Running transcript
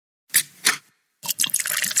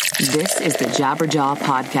This is the Jabberjaw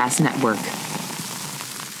Podcast Network.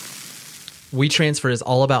 WeTransfer is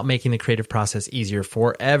all about making the creative process easier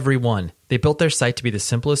for everyone. They built their site to be the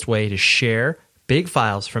simplest way to share big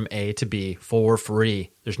files from A to B for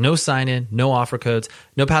free. There's no sign-in, no offer codes,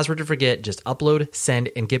 no password to forget. Just upload, send,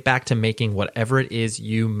 and get back to making whatever it is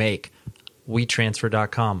you make.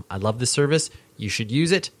 WeTransfer.com. I love this service. You should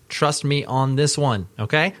use it. Trust me on this one,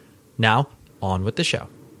 okay? Now, on with the show.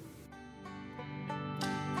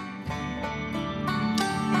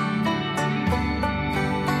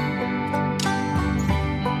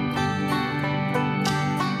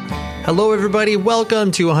 Hello, everybody.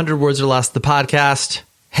 Welcome to 100 Words or Less, the podcast,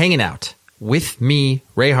 hanging out with me,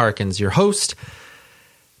 Ray Harkins, your host,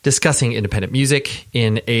 discussing independent music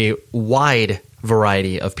in a wide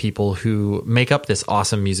variety of people who make up this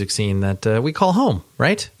awesome music scene that we call home,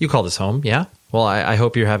 right? You call this home, yeah? Well, I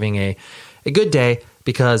hope you're having a good day,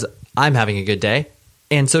 because I'm having a good day,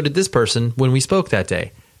 and so did this person when we spoke that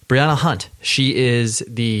day. Brianna Hunt. She is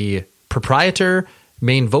the proprietor,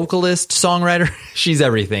 main vocalist, songwriter. She's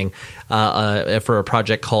everything for a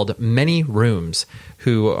project called Many Rooms,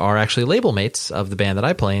 who are actually label mates of the band that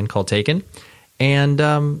I play in called Taken. And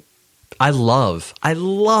I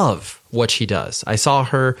love what she does. I saw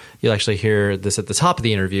her, you'll actually hear this at the top of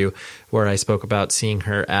the interview, where I spoke about seeing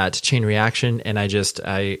her at Chain Reaction. And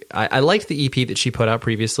I liked the EP that she put out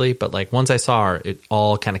previously, but like once I saw her, it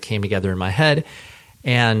all kind of came together in my head.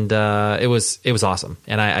 And it was awesome.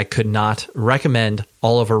 And I could not recommend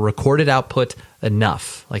all of her recorded output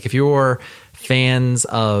enough. Like if you're fans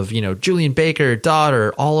of, Julian Baker,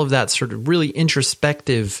 Daughter, all of that sort of really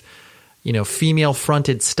introspective, female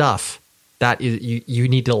fronted stuff, that is, you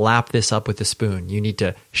need to lap this up with a spoon. You need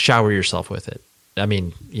to shower yourself with it. I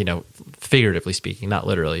mean, figuratively speaking, not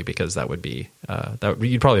literally, because that would be,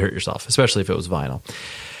 you'd probably hurt yourself, especially if it was vinyl.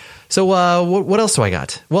 So what else do I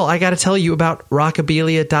got? Well, I got to tell you about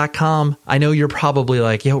rockabilia.com. I know you're probably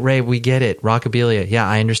like, yo, Ray, we get it. Rockabilia. Yeah,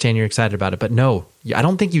 I understand you're excited about it. But no, I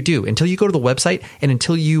don't think you do. Until you go to the website and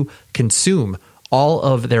until you consume all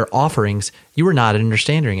of their offerings, you are not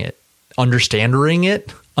understanding it.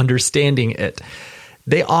 Understanding it.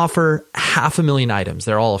 They offer 500,000 items.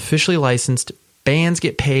 They're all officially licensed. Bands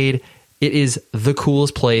get paid. It is the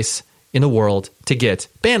coolest place in the world to get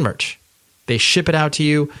band merch. They ship it out to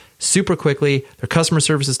you super quickly. Their customer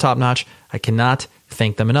service is top notch. I cannot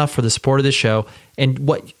thank them enough for the support of this show. And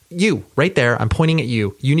right there, I'm pointing at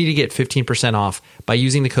you. You need to get 15% off by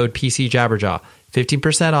using the code PCJabberjaw.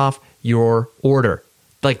 15% off your order.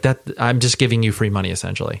 Like that, I'm just giving you free money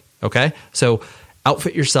essentially. Okay, so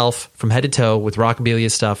outfit yourself from head to toe with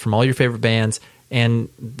Rockabilia stuff from all your favorite bands, and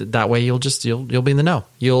that way you'll be in the know.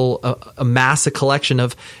 You'll amass a collection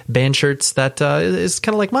of band shirts that is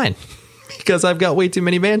kind of like mine. Because I've got way too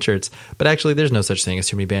many band shirts. But actually, there's no such thing as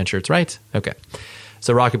too many band shirts, right? Okay.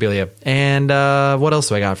 So Rockabilia. And what else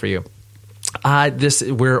do I got for you?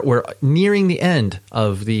 We're nearing the end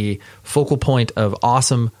of the focal point of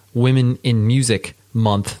Awesome Women in Music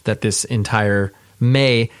month that this entire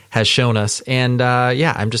May has shown us. And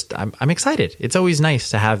I'm excited. It's always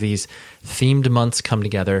nice to have these themed months come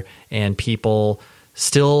together, and people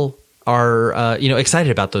still are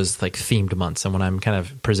excited about those like themed months. And when I'm kind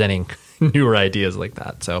of presenting newer ideas like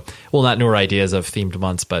that. So, well, not newer ideas of themed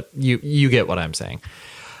months, but you get what I'm saying.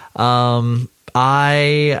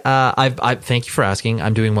 I thank you for asking.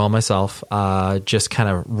 I'm doing well myself. Just kind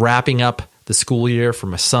of wrapping up the school year for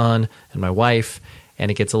my son and my wife,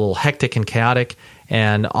 and it gets a little hectic and chaotic.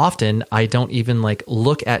 And often I don't even like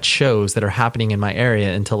look at shows that are happening in my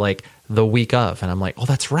area until like the week of. And I'm like, oh,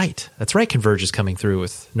 that's right. Converge is coming through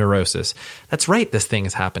with Neurosis. That's right. This thing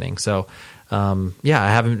is happening. So, I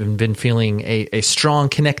haven't been feeling a strong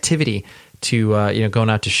connectivity to going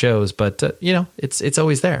out to shows, but it's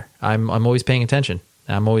always there. I'm always paying attention.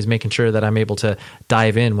 I'm always making sure that I'm able to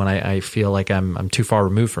dive in when I feel like I'm too far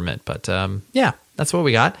removed from it. But that's what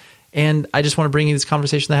we got. And I just want to bring you this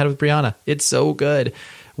conversation I had with Brianna. It's so good.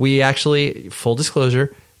 We actually, full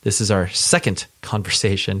disclosure, this is our second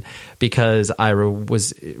conversation because I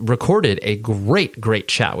recorded a great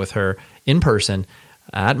chat with her in person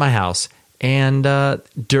at my house. And I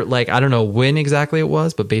don't know when exactly it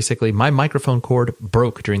was, but basically my microphone cord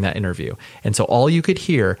broke during that interview. And so all you could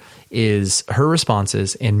hear is her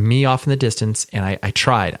responses and me off in the distance. And I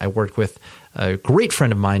tried. I worked with a great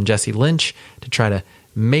friend of mine, Jesse Lynch, to try to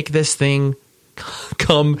make this thing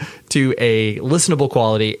come to a listenable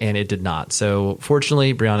quality, and it did not. So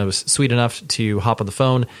fortunately, Brianna was sweet enough to hop on the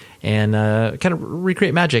phone and kind of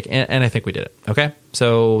recreate magic, and I think we did it. Okay,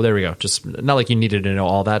 so there we go. Just not like you needed to know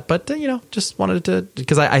all that, but just wanted to,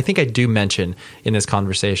 because I think I do mention in this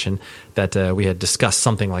conversation that we had discussed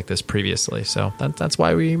something like this previously, so that's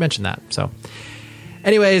why we mentioned that. So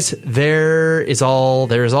anyways, that is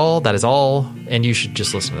all, and you should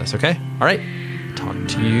just listen to this. Okay, all right. Talk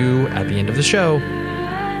to you at the end of the show.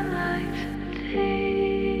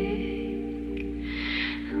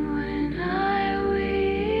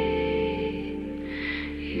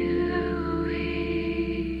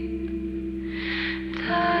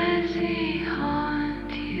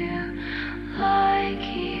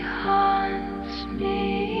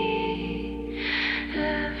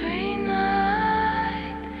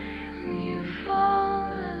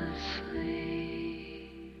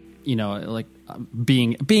 Like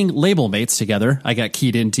being label mates together, I got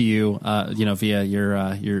keyed into you, via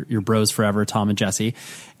your bros forever, Tom and Jesse,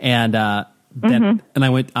 and then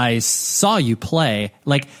I saw you play.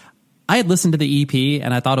 Like, I had listened to the EP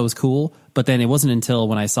and I thought it was cool, but then it wasn't until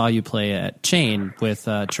when I saw you play at Chain with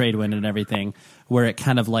Tradewind and everything where it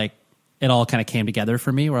kind of like it all kind of came together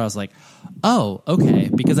for me. Where I was like, oh, okay,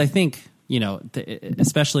 because I think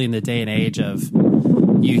especially in the day and age of,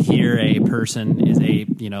 you hear a person is a,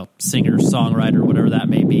 singer, songwriter, whatever that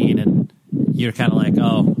may mean, and you're kind of like,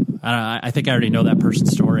 oh, I think I already know that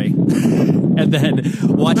person's story. And then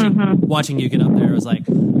watching you get up there, it was like,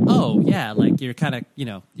 oh yeah, like you're kind of,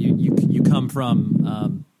 you come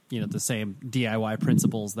from, the same DIY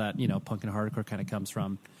principles that, punk and hardcore kind of comes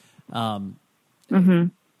from.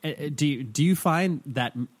 Do you find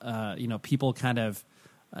that, people kind of,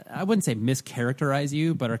 I wouldn't say mischaracterize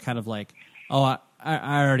you, but are kind of like, oh,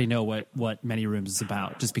 I already know what Many Rooms is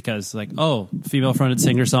about, just because, like, oh, female-fronted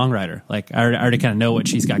singer-songwriter. Like, I already kind of know what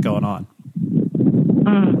she's got going on.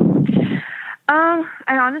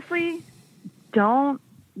 I honestly don't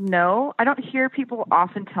know. I don't hear people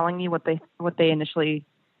often telling me what they initially,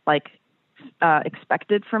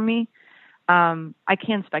 expected from me. I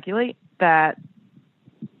can speculate that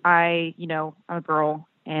I'm a girl,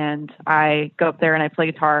 and I go up there and I play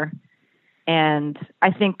guitar, and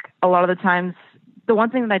I think a lot of the times, the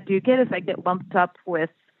one thing that I do get is I get lumped up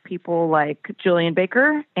with people like Julian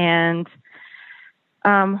Baker and,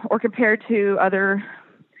 or compared to other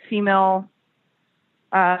female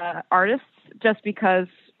artists, just because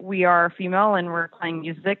we are female and we're playing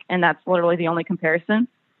music, and that's literally the only comparison.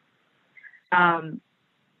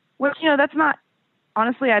 Which, that's not,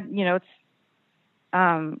 honestly, it's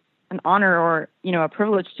an honor or, a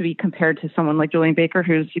privilege to be compared to someone like Julian Baker,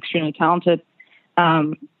 who's extremely talented.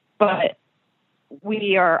 But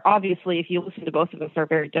we are obviously, if you listen to both of us, are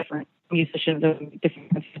very different musicians of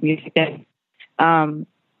different kinds of music. So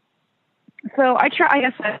I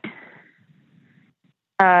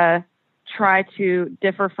try to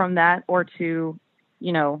differ from that, or to,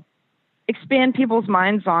 expand people's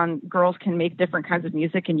minds on girls can make different kinds of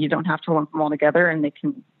music, and you don't have to lump them all together, and they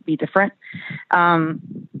can be different.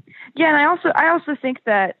 And I also think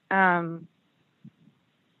that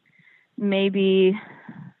maybe,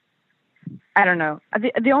 I don't know.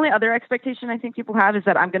 The only other expectation I think people have is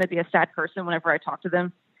that I'm going to be a sad person whenever I talk to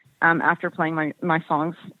them after playing my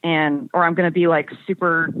songs, or I'm going to be like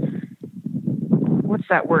super, what's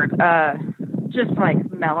that word? Just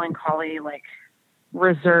like melancholy, like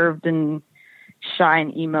reserved and shy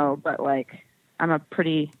and emo, but like I'm a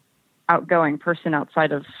pretty outgoing person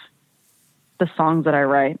outside of the songs that I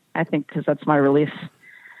write, I think, because that's my release.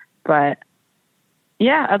 But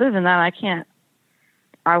yeah, other than that,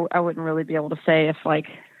 I wouldn't really be able to say if like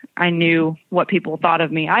I knew what people thought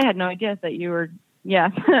of me. I had no idea that you were, I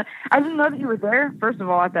didn't know that you were there, first of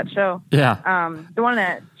all, at that show. Yeah. The one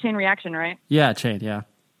at Chain Reaction, right? Yeah, Chain, yeah.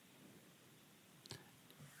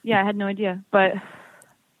 Yeah, I had no idea, but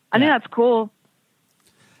I think that's cool.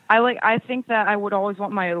 I think that I would always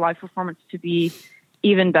want my live performance to be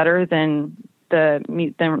even better than the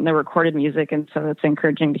recorded music, and so it's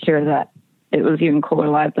encouraging to hear that it was even cooler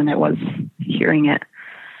live than it was hearing it.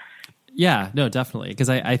 Yeah, no, definitely. Because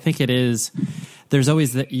I think it is, there's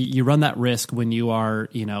always that you run that risk when you are,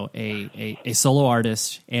 a solo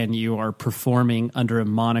artist and you are performing under a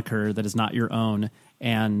moniker that is not your own.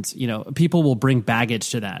 And, people will bring baggage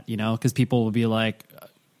to that, because people will be like,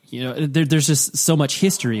 there's just so much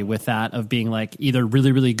history with that of being like either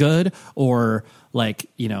really, really good or like,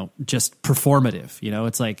 just performative,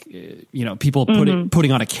 it's like, people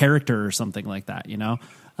putting on a character or something like that,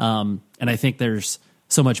 and I think there's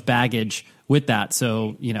so much baggage with that.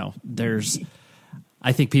 So,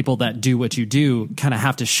 I think people that do what you do kind of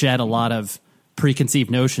have to shed a lot of preconceived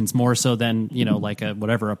notions more so than, like a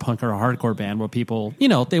punk or a hardcore band where people,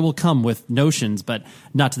 they will come with notions, but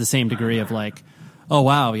not to the same degree of like, oh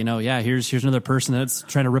wow, here's another person that's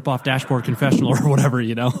trying to rip off Dashboard Confessional or whatever,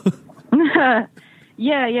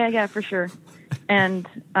 Yeah, for sure. And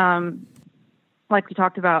like we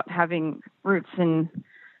talked about, having roots in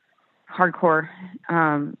hardcore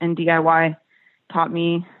and DIY taught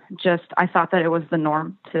me I thought that it was the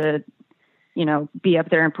norm to, be up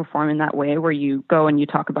there and perform in that way where you go and you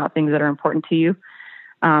talk about things that are important to you.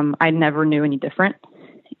 I never knew any different.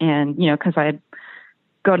 And, because I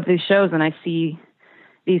go to these shows and I see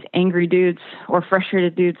these angry dudes or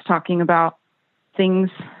frustrated dudes talking about things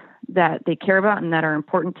that they care about and that are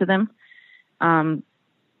important to them. And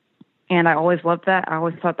I always loved that. I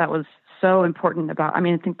always thought that was so important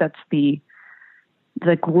I think that's the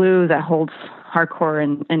glue that holds hardcore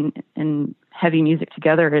and heavy music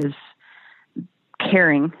together is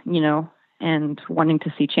caring, and wanting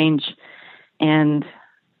to see change. And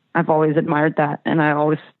I've always admired that. And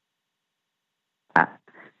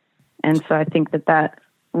so I think that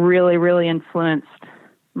really, really influenced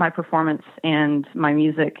my performance and my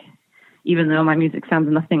music, even though my music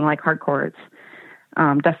sounds nothing like hardcore. It's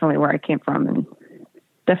definitely where I came from and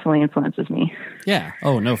definitely influences me. Yeah.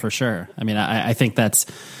 Oh no, for sure. I mean, I think that's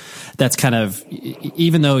kind of,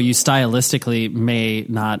 even though you stylistically may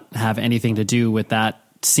not have anything to do with that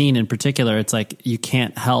scene in particular, it's like you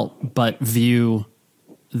can't help but view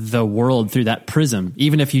the world through that prism.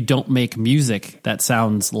 Even if you don't make music that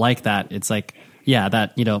sounds like that, it's like, yeah,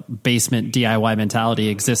 that, basement DIY mentality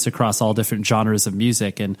exists across all different genres of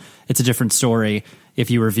music. And it's a different story if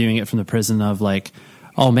you were viewing it from the prism of like,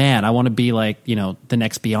 oh man, I want to be like, the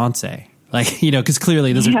next Beyonce. Like, because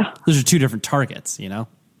clearly those are two different targets,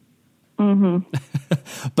 Mm-hmm.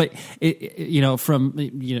 But from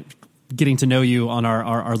getting to know you on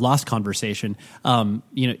our Lost conversation, the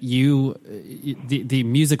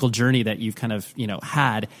musical journey that you've kind of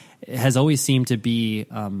had has always seemed to be,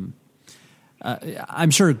 I'm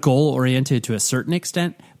sure, goal oriented to a certain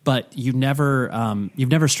extent, but you've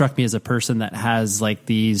never struck me as a person that has like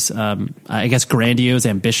these, I guess, grandiose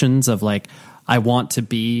ambitions of like, I want to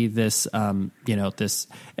be this, this,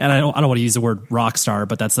 and I don't want to use the word rock star,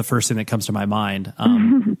 but that's the first thing that comes to my mind.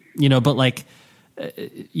 But like,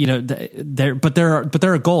 there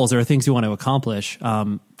are goals, there are things you want to accomplish.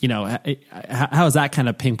 How is that kind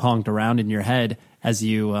of ping ponged around in your head as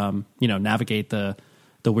you, navigate the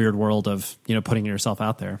weird world of, putting yourself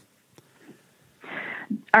out there?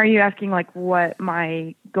 Are you asking like what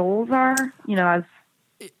my goals are, as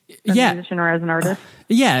a musician or as an artist?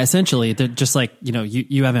 Yeah, essentially. They're just like,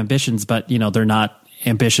 you have ambitions, but, they're not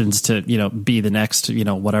ambitions to, be the next,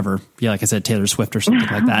 whatever. Yeah, like I said, Taylor Swift or something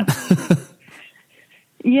like that.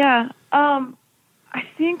 Yeah. I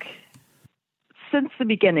think since the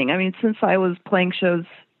beginning, since I was playing shows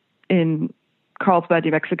in Carlsbad,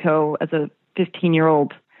 New Mexico as a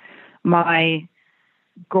 15-year-old, my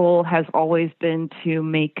goal has always been to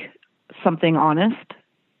make something honest,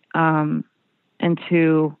 and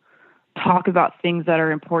to talk about things that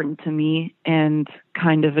are important to me and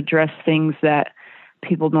kind of address things that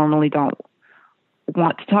people normally don't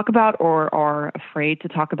want to talk about or are afraid to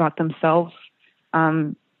talk about themselves.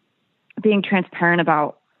 Being transparent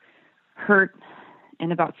about hurt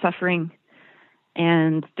and about suffering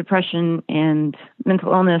and depression and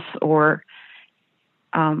mental illness or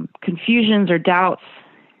confusions or doubts.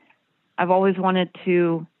 I've always wanted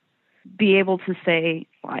to be able to say,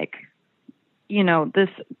 like,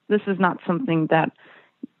 this is not something that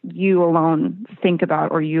you alone think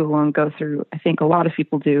about or you alone go through. I think a lot of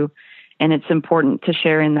people do. And it's important to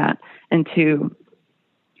share in that and to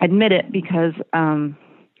admit it because,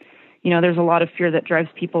 there's a lot of fear that drives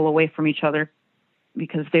people away from each other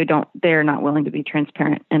because they're not willing to be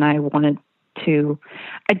transparent. And I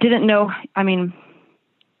didn't know,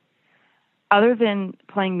 other than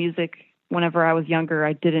playing music whenever I was younger,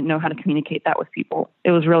 I didn't know how to communicate that with people.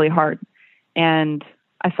 It was really hard. And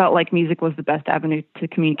I felt like music was the best avenue to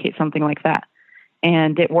communicate something like that.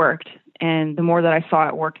 And it worked. And the more that I saw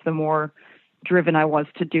it worked, the more driven I was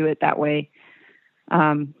to do it that way.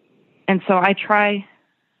 And so I try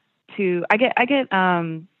to, I get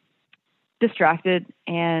distracted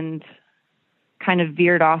and kind of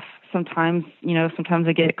veered off sometimes. Sometimes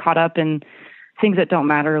I get caught up in things that don't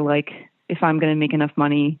matter, like if I'm going to make enough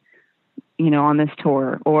money, on this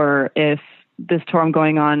tour, or if this tour I'm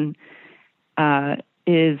going on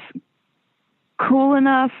is cool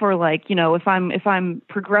enough, or like, if I'm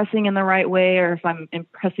progressing in the right way, or if I'm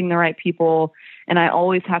impressing the right people. And I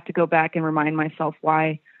always have to go back and remind myself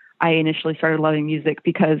why I initially started loving music,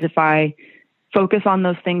 because if I focus on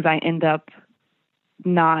those things, I end up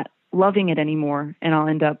not loving it anymore. And I'll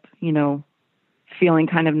end up, feeling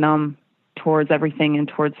kind of numb towards everything and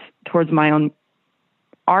towards my own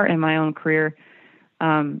art and my own career.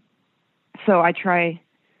 So I try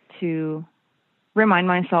to remind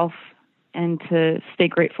myself and to stay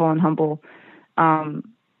grateful and humble,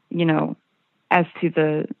 as to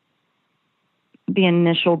the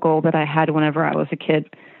initial goal that I had whenever I was a kid,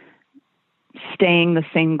 staying the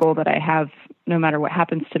same goal that I have no matter what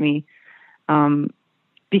happens to me.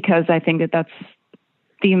 Because I think that that's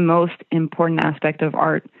the most important aspect of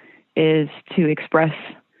art, is to express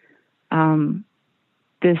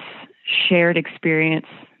this shared experience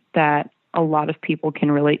that a lot of people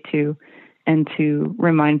can relate to, and to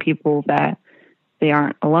remind people that they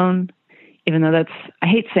aren't alone. Even though I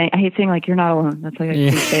hate saying like, you're not alone. That's like a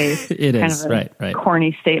cliche. It kind is of a right.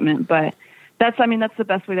 corny statement, but that's the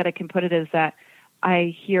best way that I can put it, is that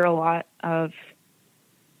I hear a lot of,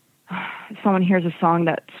 if someone hears a song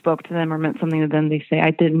that spoke to them or meant something to them, they say,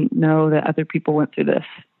 I didn't know that other people went through this.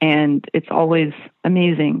 And it's always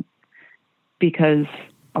amazing, because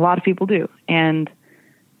a lot of people do. And,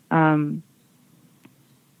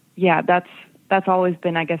 that's always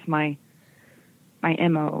been, I guess, my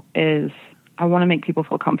MO is I want to make people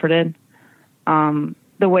feel comforted. The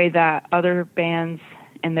way that other bands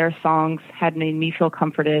and their songs had made me feel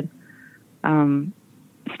comforted.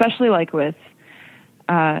 Especially like with,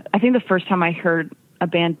 I think the first time I heard a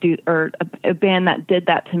band a band that did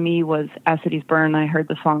that to me was As Cities Burn. I heard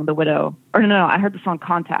the song The Widow, I heard the song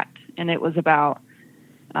Contact, and it was about,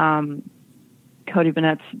 Cody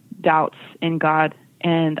Bennett's doubts in God.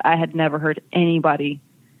 And I had never heard anybody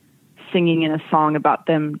singing in a song about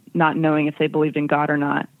them not knowing if they believed in God or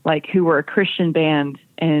not, like who were a Christian band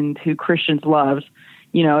and who Christians loved.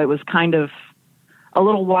 It was kind of a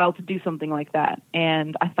little wild to do something like that.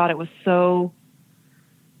 And I thought it was so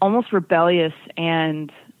almost rebellious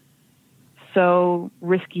and so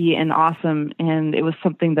risky and awesome. And it was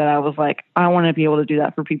something that I was like, I want to be able to do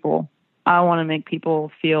that for people. I want to make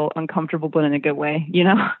people feel uncomfortable, but in a good way,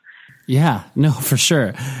 Yeah, no, for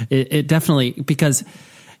sure. It definitely, because,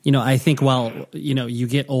 I think while, you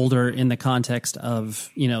get older in the context of,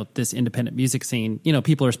 this independent music scene,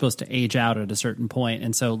 people are supposed to age out at a certain point.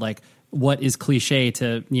 And so like what is cliche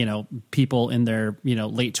to, people in their,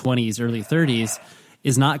 late 20s, early 30s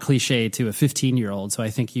is not cliche to a 15-year-old. So I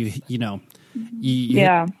think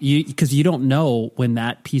because you don't know when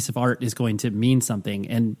that piece of art is going to mean something.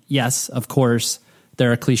 And yes, of course,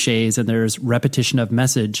 there are cliches and there's repetition of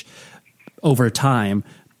message over time,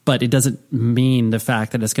 but it doesn't mean the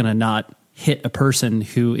fact that it's going to not hit a person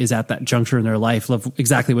who is at that juncture in their life of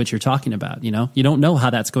exactly what you're talking about. You don't know how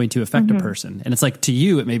that's going to affect a person. And it's like, to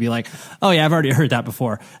you, it may be like, oh yeah, I've already heard that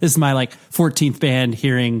before. This is my 14th band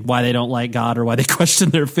hearing why they don't like God or why they question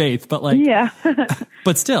their faith. But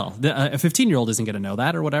but still, a 15-year-old isn't going to know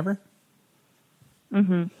that or whatever.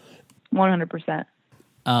 100%.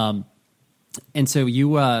 And so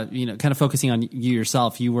you, kind of focusing on you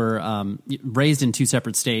yourself, you were raised in two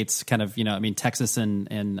separate states, kind of, Texas and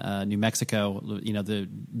New Mexico, the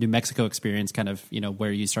New Mexico experience kind of,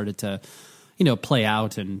 where you started to, play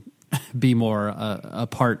out and be more a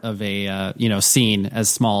part of a, scene as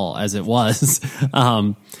small as it was.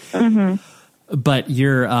 But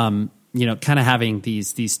you're, kind of having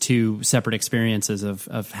these two separate experiences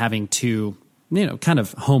of having two, kind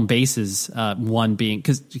of home bases, one being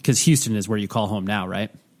because Houston is where you call home now, right?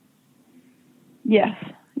 Yes.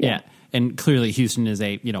 Yeah. And clearly Houston is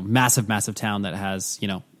a, massive, massive town that has,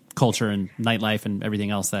 culture and nightlife and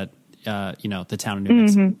everything else that, the town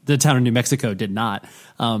of New Mexico did not.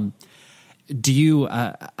 Do you,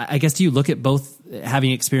 I guess, do you look at both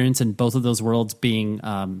having experience in both of those worlds being,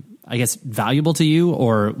 I guess, valuable to you,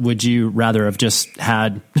 or would you rather have just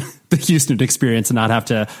had the Houston experience and not have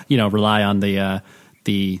to, rely on the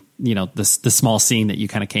small scene that you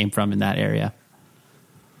kind of came from in that area?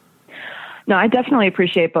 No, I definitely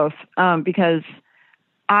appreciate both. Because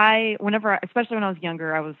especially when I was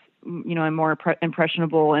younger, I was, I'm more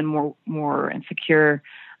impressionable and more insecure.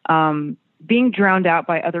 Being drowned out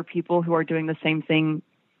by other people who are doing the same thing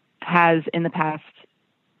has in the past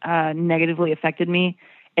negatively affected me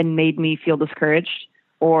and made me feel discouraged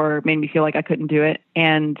or made me feel like I couldn't do it.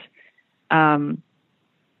 And I don't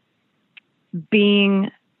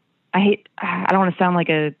want to sound like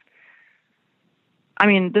this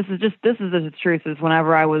is the truth, is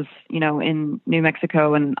whenever I was, in New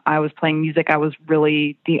Mexico and I was playing music, I was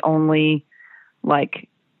really the only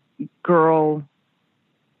girl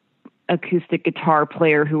acoustic guitar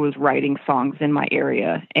player who was writing songs in my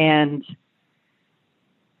area. And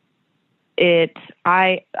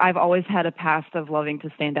I've always had a past of loving to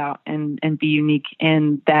stand out and be unique,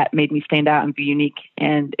 and that made me stand out and be unique.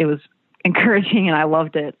 And it was encouraging and I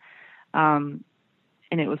loved it. And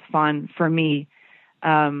it was fun for me.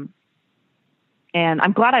 And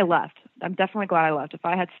I'm glad I left. I'm definitely glad I left. If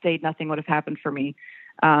I had stayed, nothing would have happened for me.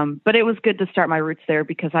 But it was good to start my roots there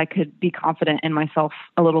because I could be confident in myself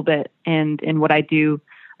a little bit and in what I do,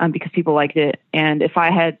 because people liked it. And if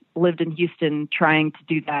I had lived in Houston trying to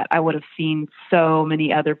do that, I would have seen so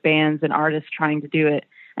many other bands and artists trying to do it.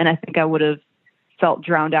 And I think I would have felt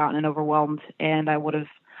drowned out and overwhelmed. And I don't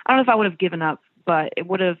know if I would have given up, but I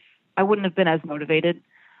wouldn't have been as motivated.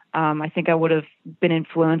 I think I would have been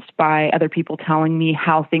influenced by other people telling me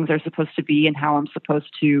how things are supposed to be and how I'm supposed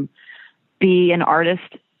to be an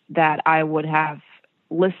artist, that I would have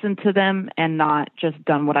listened to them and not just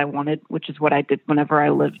done what I wanted, which is what I did whenever I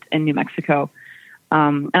lived in New Mexico.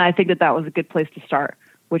 And I think that was a good place to start,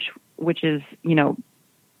 which is,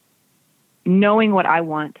 knowing what I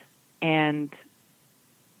want and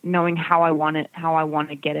knowing how I want it, how I want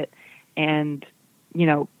to get it, and,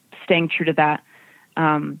 staying true to that.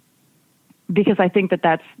 Because I think that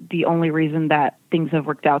that's the only reason that things have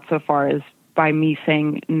worked out so far is by me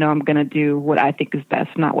saying, no, I'm going to do what I think is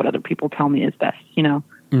best, not what other people tell me is best,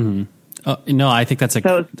 Mm-hmm. No, I think that's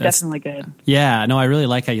definitely good. Yeah, no, I really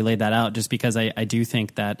like how you laid that out, just because I do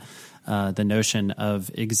think that the notion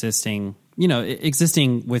of existing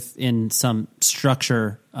within some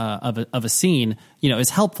structure of a scene, is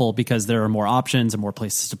helpful because there are more options and more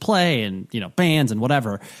places to play and, bands and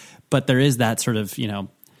whatever. But there is that sort of,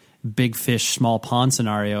 big fish, small pond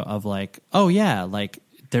scenario of like, oh yeah, like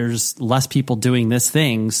there's less people doing this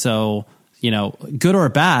thing. So, good or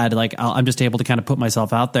bad, like I'm just able to kind of put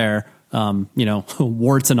myself out there,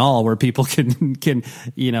 warts and all, where people can,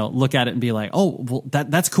 look at it and be like, oh, well,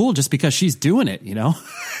 that's cool just because she's doing it,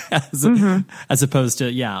 as opposed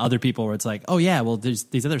to, other people where it's like, oh yeah, well, there's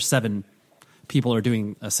these other 7 people are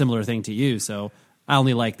doing a similar thing to you. So I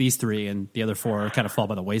only like these 3 and the other 4 kind of fall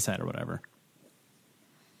by the wayside or whatever.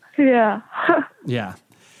 Yeah. Yeah.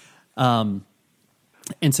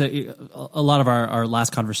 And so a lot of our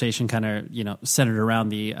last conversation kind of, centered around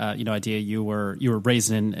the, idea you were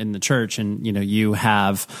raised in the church, and, you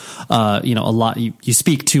have, a lot, you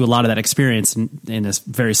speak to a lot of that experience in a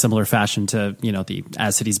very similar fashion to, the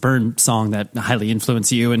As Cities Burn song that highly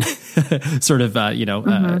influenced you and sort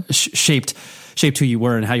of, shaped who you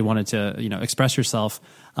were and how you wanted to, express yourself.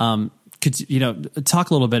 Could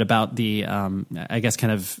talk a little bit about the, I guess,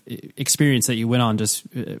 kind of experience that you went on just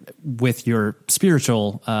with your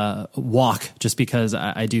spiritual walk? Just because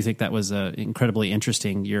I do think that was incredibly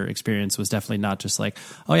interesting. Your experience was definitely not just like,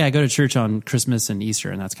 oh yeah, I go to church on Christmas and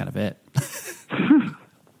Easter, and that's kind of it.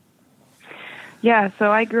 Yeah,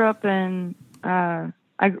 so I grew up in, grew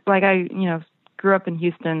up in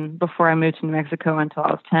Houston before I moved to New Mexico until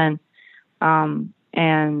I was 10,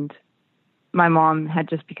 and my mom had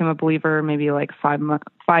just become a believer maybe like 5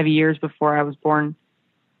 years before I was born,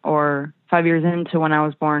 or 5 years into when I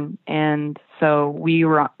was born. And so we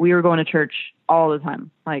were going to church all the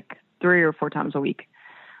time, like 3 or 4 times a week.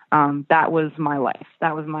 That was my life.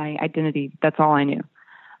 That was my identity. That's all I knew.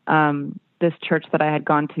 This church that I had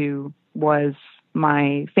gone to was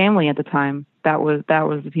my family at the time. That was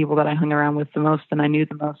the people that I hung around with the most and I knew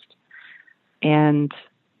the most. And,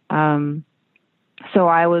 so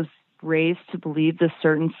I was raised to believe this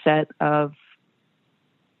certain set of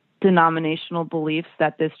denominational beliefs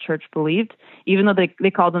that this church believed, even though they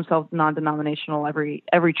called themselves non-denominational.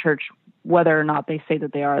 Every church, whether or not they say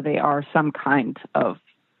that they are some kind of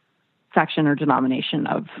faction or denomination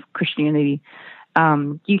of Christianity.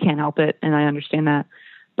 You can't help it, and I understand that.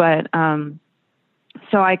 But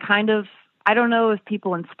so I don't know if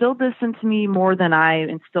people instilled this into me more than I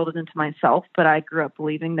instilled it into myself, but I grew up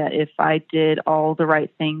believing that if I did all the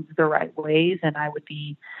right things the right ways, then I would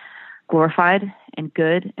be glorified and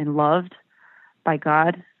good and loved by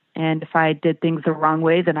God. And if I did things the wrong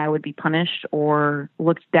way, then I would be punished or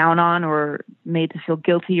looked down on or made to feel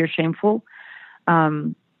guilty or shameful.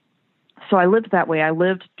 So I lived that way. I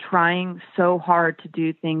lived trying so hard to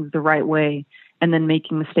do things the right way and then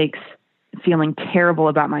making mistakes, feeling terrible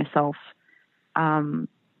about myself. And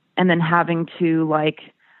then having to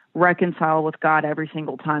reconcile with God every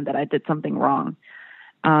single time that I did something wrong.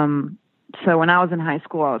 So when I was in high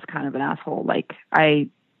school, I was kind of an asshole. I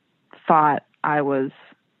thought I was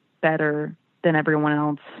better than everyone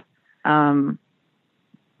else.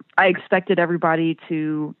 I expected everybody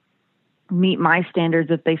to meet my standards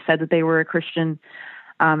if they said that they were a Christian.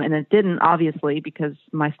 And it didn't, obviously, because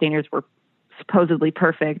my standards were supposedly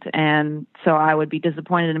perfect. And so I would be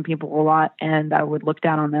disappointed in people a lot, and I would look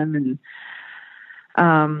down on them. And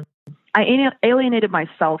I alienated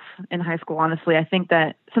myself in high school. Honestly, I think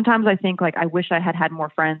that sometimes I think like I wish I had had more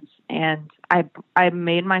friends, and I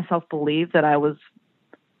made myself believe that I was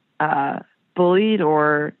bullied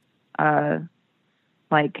or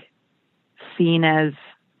like seen as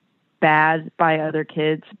bad by other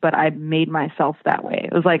kids, but I made myself that way.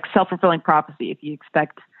 It was like self-fulfilling prophecy. If you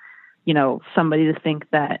expect, somebody to think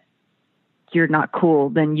that you're not cool,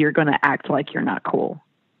 then you're going to act like you're not cool.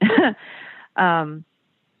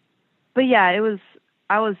 But yeah,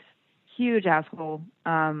 I was huge asshole.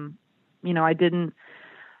 I didn't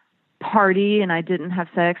party, and I didn't have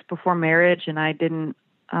sex before marriage, and I didn't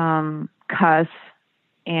cuss,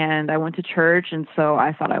 and I went to church. And so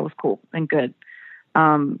I thought I was cool and good.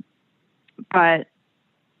 But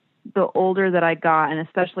the older that I got, and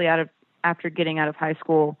especially after getting out of high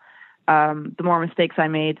school, the more mistakes I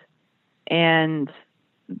made, and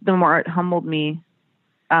the more it humbled me.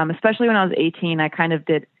 Especially when I was 18, I kind of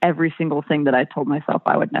did every single thing that I told myself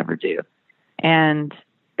I would never do. And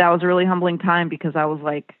that was a really humbling time, because I was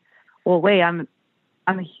like, well, wait, I'm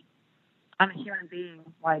a human being.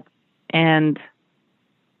 And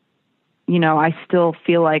I still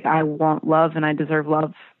feel like I want love and I deserve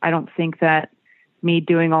love. I don't think that me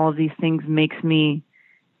doing all of these things makes me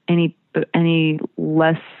any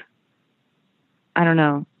less, I don't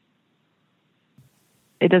know.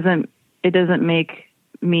 It doesn't make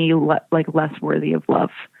me less worthy of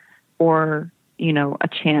love, or, a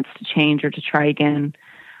chance to change or to try again.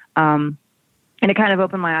 And it kind of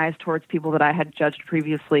opened my eyes towards people that I had judged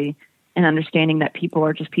previously, and understanding that people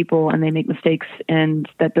are just people and they make mistakes, and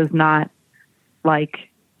that does not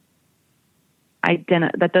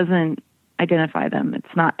that doesn't identify them.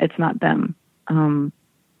 It's not them.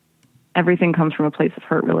 Everything comes from a place of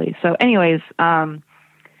hurt, really. So anyways, it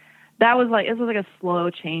was like a slow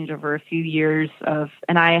change over a few years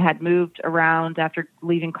and I had moved around after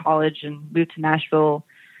leaving college, and moved to Nashville,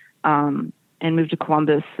 and moved to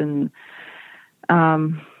Columbus, and,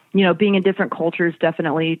 being in different cultures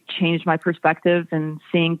definitely changed my perspective, and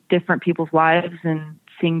seeing different people's lives and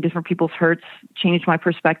seeing different people's hurts changed my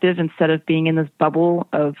perspective, instead of being in this bubble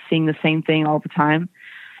of seeing the same thing all the time.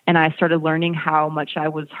 And I started learning how much I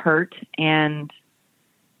was hurt and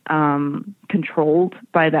controlled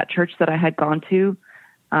by that church that I had gone to,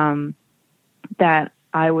 that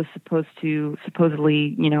I was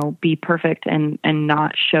supposedly, be perfect and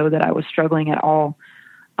not show that I was struggling at all.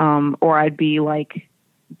 Or I'd be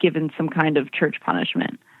given some kind of church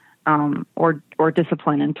punishment, or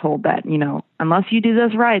discipline, and told that, unless you do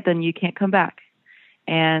this right, then you can't come back.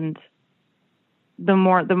 And the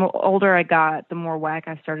more older I got, the more whack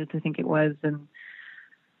I started to think it was. And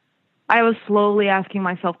I was slowly asking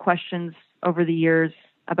myself questions over the years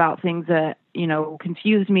about things that,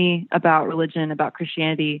 confused me about religion, about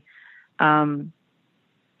Christianity.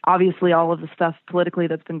 Obviously all of the stuff politically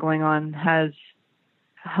that's been going on has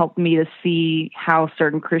helped me to see how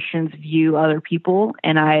certain Christians view other people.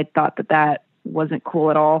 And I thought that wasn't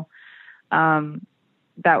cool at all.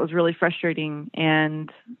 That was really frustrating.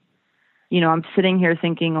 And, I'm sitting here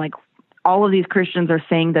thinking all of these Christians are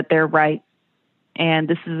saying that they're right. And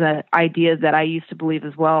this is an idea that I used to believe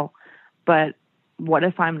as well. But what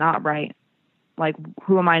if I'm not right?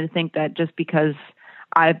 Who am I to think that just because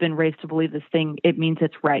I've been raised to believe this thing, it means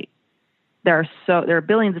it's right? There are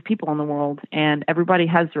billions of people in the world, and everybody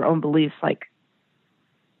has their own beliefs.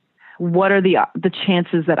 What are the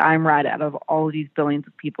chances that I'm right out of all of these billions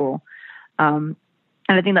of people? And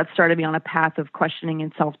I think that started me on a path of questioning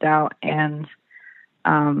and self-doubt, and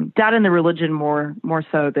doubt in the religion more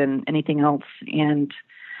so than anything else. And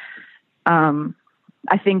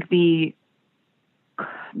I think the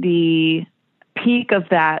peak of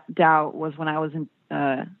that doubt was when I was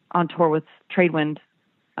on tour with Tradewind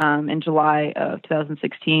in July of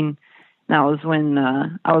 2016. And that was when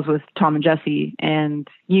I was with Tom and Jesse, and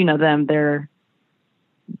them, they're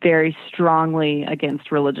very strongly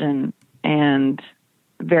against religion and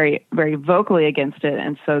very, very vocally against it.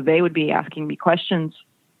 And so they would be asking me questions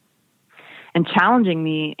and challenging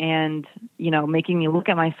me and, making me look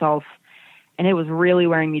at myself. And it was really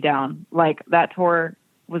wearing me down. That tour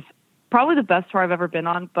was probably the best tour I've ever been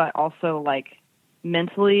on, but also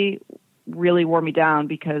mentally really wore me down,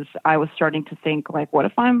 because I was starting to think what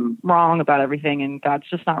if I'm wrong about everything and God's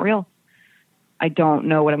just not real? I don't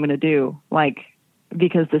know what I'm going to do.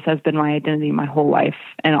 Because this has been my identity my whole life.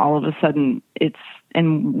 And all of a sudden it's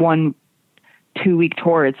in 1 2-week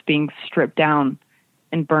tour, it's being stripped down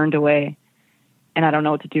and burned away. And I don't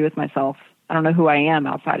know what to do with myself. I don't know who I am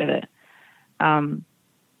outside of it.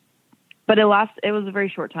 But but it was a very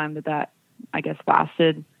short time that I guess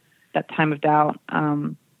lasted, that time of doubt.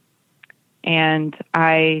 And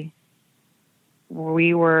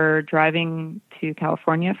we were driving to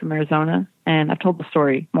California from Arizona, and I've told the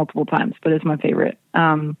story multiple times, but it's my favorite.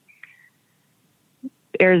 The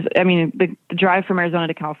drive from Arizona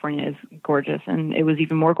to California is gorgeous, and it was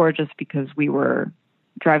even more gorgeous because we were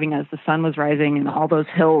driving as the sun was rising and all those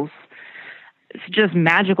hills. It's just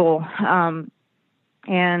magical.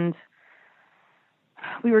 And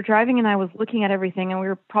we were driving, and I was looking at everything, and we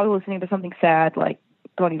were probably listening to something sad, like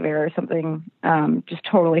Bon Iver or something, just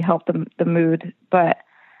totally helped the mood. But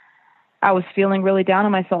I was feeling really down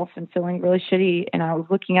on myself and feeling really shitty, and I was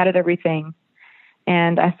looking at everything,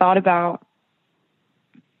 and I thought about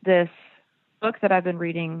this book that I had been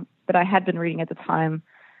reading at the time,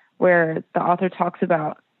 where the author talks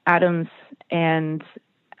about atoms and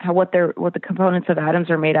how what the components of atoms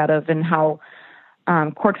are made out of, and how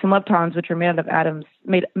quarks and leptons, which are made out of atoms,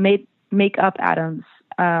 make up atoms,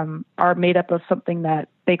 are made up of something that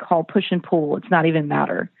they call push and pull. It's not even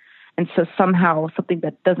matter. And so somehow something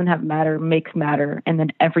that doesn't have matter makes matter, and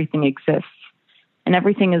then everything exists, and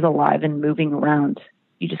everything is alive and moving around.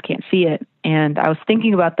 You just can't see it. And I was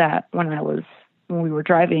thinking about that when we were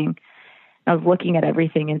driving. I was looking at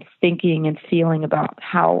everything and thinking and feeling about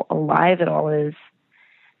how alive it all is.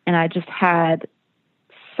 And I just had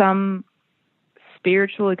some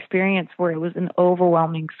spiritual experience where it was an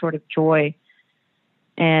overwhelming sort of joy.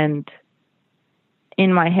 And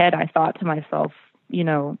in my head, I thought to myself,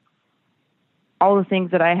 all the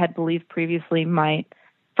things that I had believed previously might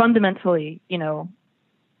fundamentally,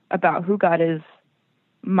 about who God is,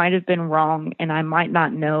 might have been wrong. And I might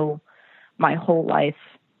not know my whole life,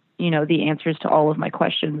 the answers to all of my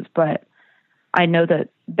questions, but I know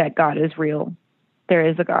that God is real. There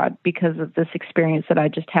is a God because of this experience that I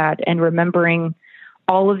just had, and remembering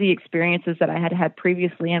all of the experiences that I had had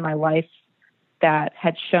previously in my life that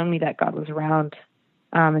had shown me that God was around,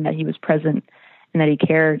 and that he was present and that he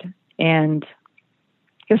cared. And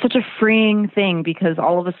it was such a freeing thing, because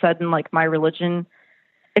all of a sudden, like, my religion,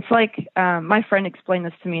 it's like, my friend explained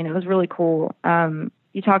this to me, and it was really cool.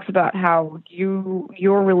 He talks about how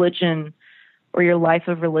your religion, or your life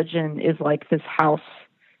of religion, is like this house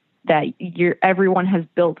that everyone has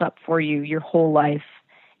built up for you your whole life.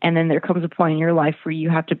 And then there comes a point in your life where you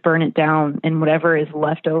have to burn it down, and whatever is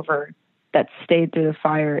left over that stayed through the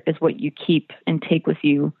fire is what you keep and take with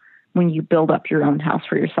you when you build up your own house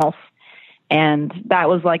for yourself. And that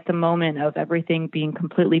was like the moment of everything being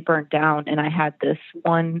completely burnt down. And I had this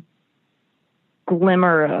one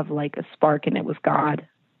glimmer of like a spark, and it was God,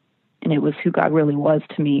 and it was who God really was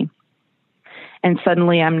to me. And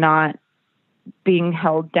suddenly I'm not being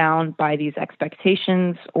held down by these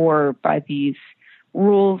expectations or by these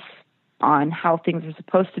rules on how things are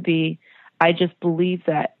supposed to be. I just believe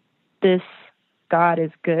that this God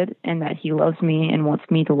is good, and that he loves me and wants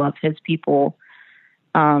me to love his people.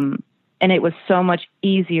 And it was so much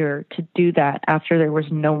easier to do that after there was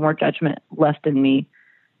no more judgment left in me,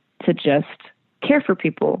 to just care for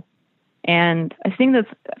people. And I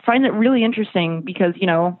find it really interesting because,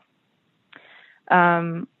 a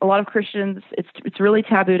lot of Christians, it's really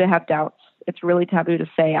taboo to have doubts. It's really taboo to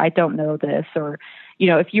say, I don't know this. Or,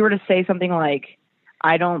 if you were to say something like,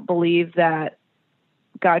 I don't believe that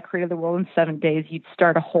God created the world in 7 days, you'd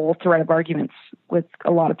start a whole thread of arguments with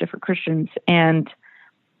a lot of different Christians. And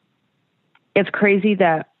it's crazy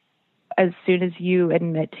that as soon as you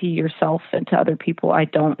admit to yourself and to other people, I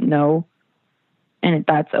don't know, and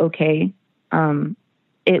that's okay,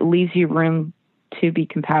 it leaves you room to be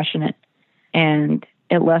compassionate. And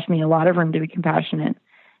it left me a lot of room to be compassionate.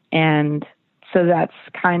 And so that's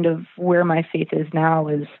kind of where my faith is now,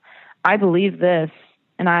 is I believe this,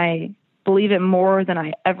 and I believe it more than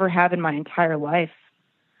I ever have in my entire life.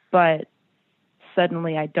 But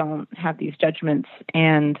suddenly I don't have these judgments,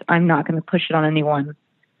 and I'm not going to push it on anyone,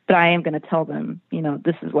 but I am going to tell them,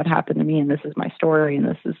 this is what happened to me, and this is my story, and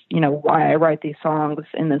this is, why I write these songs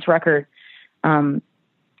in this record,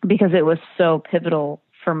 because it was so pivotal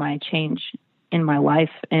for my change in my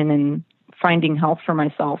life and in finding health for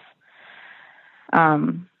myself.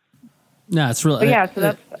 No, it's really, yeah. So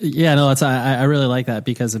that's, that's, I really like that,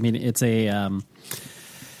 because it's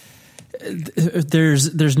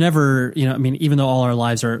there's never, even though all our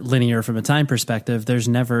lives are linear from a time perspective, there's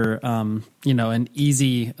never, an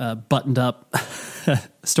easy, buttoned up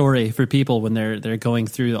story for people when they're going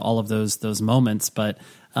through all of those moments. But,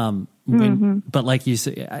 but like you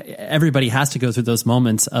say, everybody has to go through those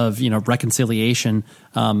moments of, reconciliation,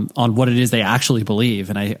 on what it is they actually believe.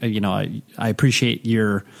 And I appreciate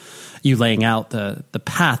your you laying out the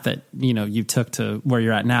path that, you took to where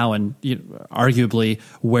you're at now, and arguably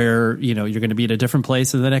where, you're going to be at a different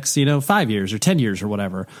place in the next, 5 years or 10 years or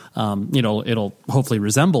whatever. It'll hopefully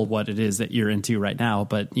resemble what it is that you're into right now,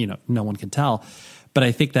 but, no one can tell. But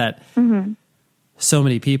I think that so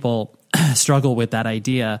many people struggle with that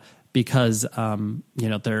idea because,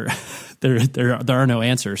 there are no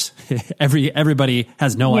answers. Everybody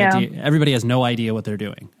has no idea. Everybody has no idea what they're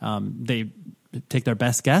doing. They take their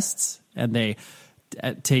best guesses and they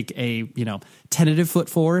take a, tentative foot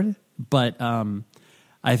forward. But,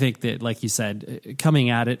 I think that, like you said,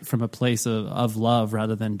 coming at it from a place of love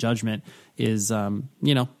rather than judgment is,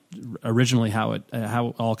 originally how it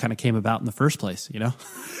all kind of came about in the first place.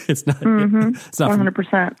 It's not, it's not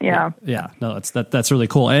 100%. Yeah. Yeah. No, that's really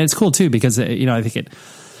cool. And it's cool too, because, I think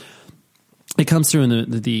it comes through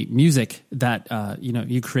in the music that,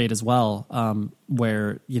 you create as well,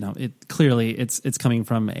 where, it clearly it's coming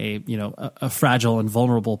from a fragile and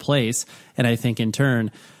vulnerable place. And I think in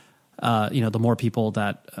turn, the more people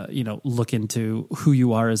that, look into who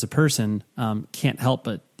you are as a person, can't help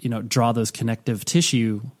but, draw those connective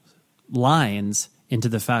tissue lines into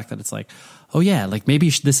the fact that it's like, oh yeah, like maybe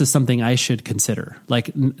this is something I should consider. Like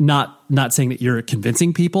not saying that you're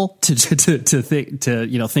convincing people to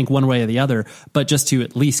think one way or the other, but just to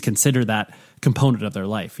at least consider that component of their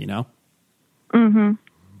life, Mm-hmm.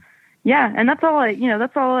 Yeah. And that's all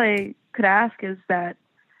I could ask is that,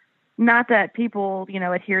 not that people,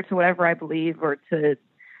 adhere to whatever I believe or to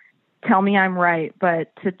tell me I'm right,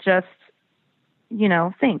 but to just,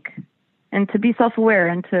 think and to be self-aware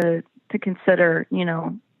and to consider,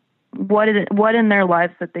 what in their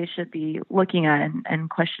lives that they should be looking at and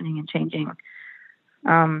questioning and changing.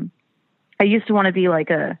 I used to want to be like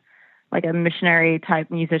a missionary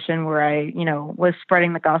type musician where I, was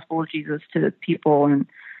spreading the gospel of Jesus to the people. And,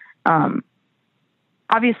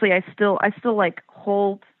 obviously I still like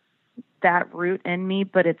hold that root in me,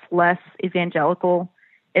 but it's less evangelical.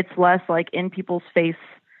 It's less like in people's face,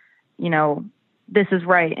 this is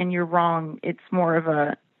right and you're wrong. It's more of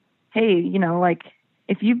a, hey, like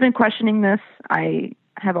if you've been questioning this, I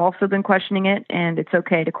have also been questioning it, and it's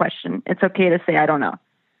okay to question. It's okay to say, I don't know.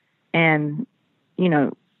 And,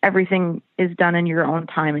 everything is done in your own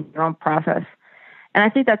time and your own process. And I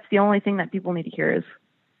think that's the only thing that people need to hear is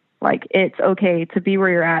like, it's okay to be where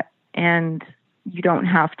you're at, and you don't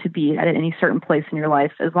have to be at any certain place in your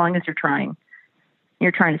life as long as you're trying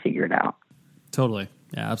to figure it out. Totally.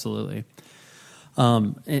 Yeah, absolutely.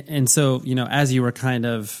 And so, as you were kind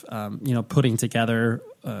of, putting together,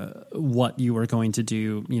 what you were going to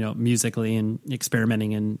do, musically and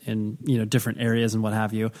experimenting in different areas and what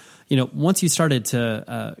have you, once you started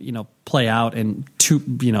to, play out and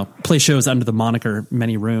play shows under the moniker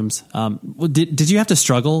Many Rooms, did you have to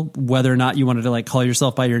struggle whether or not you wanted to like call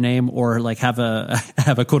yourself by your name or like have a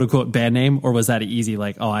quote unquote band name, or was that easy?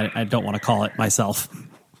 Like, oh, I don't want to call it myself.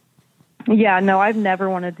 Yeah, no, I've never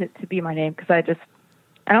wanted it to be my name because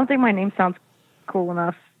I don't think my name sounds cool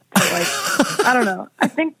enough to like, I don't know. I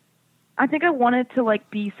think I wanted to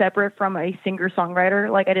like be separate from a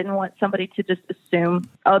singer-songwriter. Like I didn't want somebody to just assume,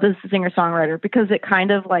 oh, this is a singer-songwriter, because it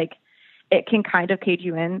kind of like, it can kind of cage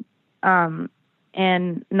you in,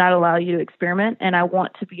 and not allow you to experiment. And I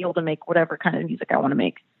want to be able to make whatever kind of music I want to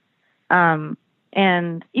make.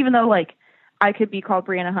 And even though like I could be called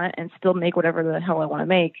Brianna Hunt and still make whatever the hell I want to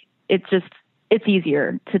make, it's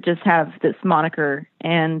easier to just have this moniker.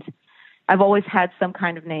 And I've always had some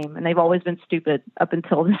kind of name, and they've always been stupid up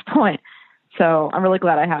until this point. So I'm really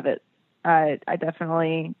glad I have it. I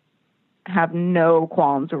definitely have no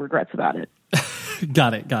qualms or regrets about it.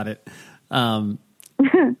 Got it.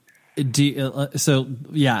 So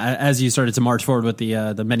yeah, as you started to march forward with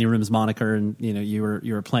the Many Rooms moniker, and you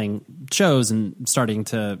were playing shows and starting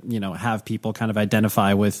to have people kind of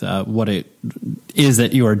identify with what it is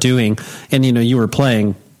that you are doing, and you were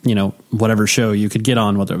playing whatever show you could get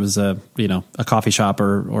on, whether it was a coffee shop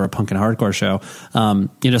or a punk and hardcore show.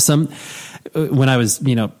 When I was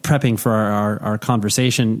prepping for our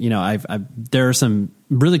conversation, there are some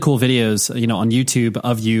really cool videos on YouTube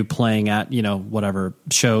of you playing at whatever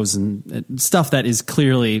shows and stuff that is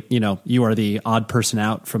clearly you are the odd person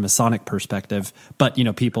out from a sonic perspective, but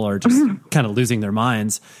people are just kind of losing their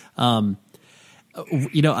minds. I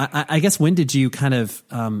guess when did you kind of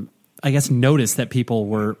notice that people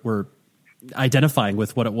were identifying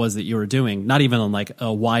with what it was that you were doing, not even on like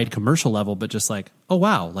a wide commercial level, but just like, oh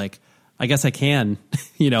wow, like I guess I can,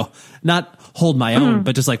 not hold my own,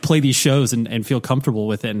 but just like play these shows and feel comfortable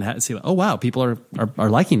with it and see, oh wow, people are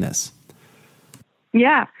liking this.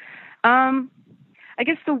 Yeah. I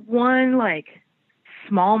guess the one like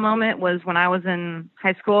small moment was when I was in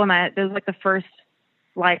high school, and it was like the first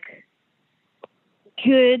like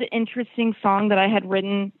good, interesting song that I had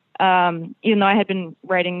written. Even though I had been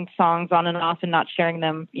writing songs on and off and not sharing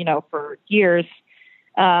them, for years.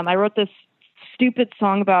 I wrote this stupid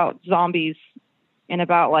song about zombies and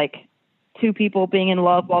about like two people being in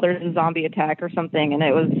love while there's a zombie attack or something. And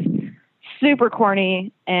it was super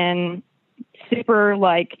corny and super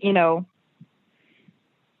like, emo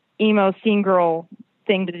scene girl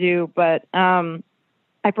thing to do. But,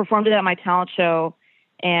 I performed it at my talent show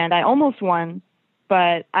and I almost won,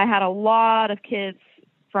 but I had a lot of kids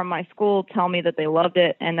from my school tell me that they loved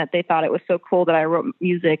it and that they thought it was so cool that I wrote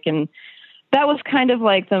music. And that was kind of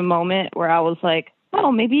like the moment where I was like,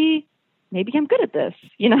 oh, maybe I'm good at this,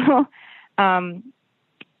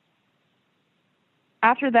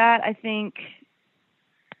 After that, I think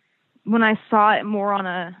when I saw it more on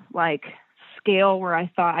a like scale where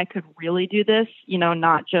I thought I could really do this,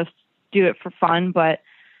 not just do it for fun, but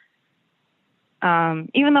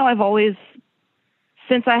even though I've always,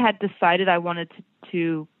 since I had decided I wanted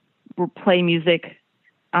to play music,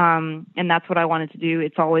 and that's what I wanted to do,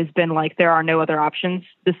 it's always been like, there are no other options.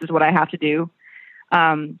 This is what I have to do.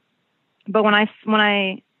 But when I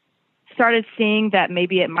started seeing that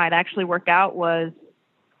maybe it might actually work out was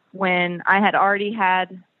when I had already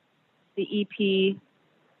had the EP,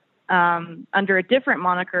 under a different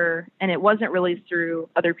moniker, and it wasn't released through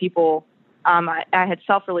other people. I had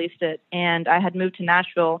self-released it, and I had moved to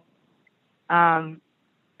Nashville, and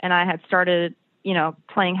I had started,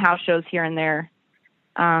 playing house shows here and there.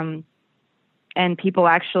 And people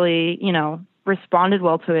actually, responded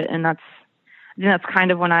well to it. And that's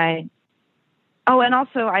kind of when and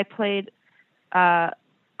also I played,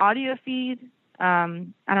 Audio Feed. I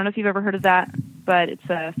don't know if you've ever heard of that, but it's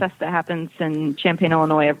a fest that happens in Champaign,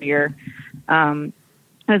 Illinois every year. It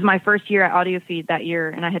was my first year at Audio Feed that year,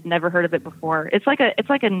 and I had never heard of it before. It's like a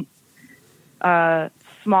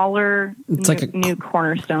smaller, new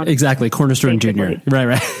Cornerstone. Exactly. Cornerstone basically. Junior.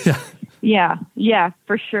 Right. Yeah,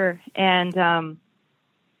 for sure. And,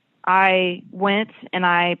 I went and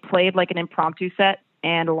I played like an impromptu set,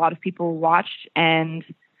 and a lot of people watched, and,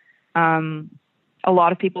 a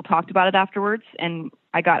lot of people talked about it afterwards, and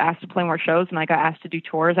I got asked to play more shows, and I got asked to do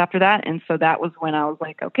tours after that. And so that was when I was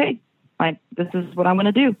like, okay, this is what I'm going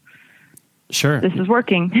to do. Sure. This is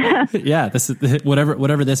working. Yeah. This is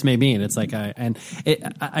whatever this may mean. It's like,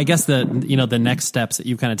 I guess the next steps that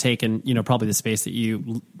you've kind of taken, probably the space that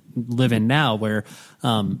you live in now where,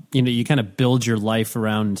 you kind of build your life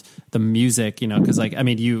around the music, cause like, I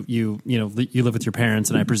mean, you live with your parents,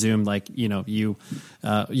 and I presume like, you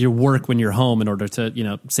work when you're home in order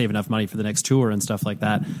to, save enough money for the next tour and stuff like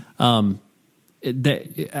that. I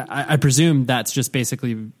presume that's just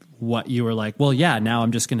basically what you were like, well, yeah, now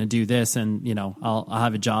I'm just going to do this, and I'll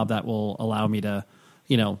have a job that will allow me to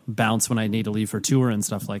bounce when I need to leave for tour and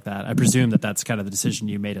stuff like that. I presume that that's kind of the decision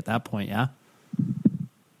you made at that point. Yeah.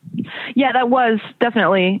 Yeah, that was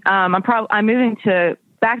definitely. I'm moving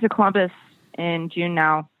back to Columbus in June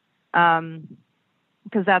now,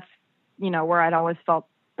 because that's where I'd always felt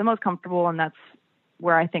the most comfortable, and that's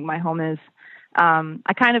where I think my home is.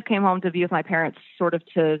 I kind of came home to be with my parents, sort of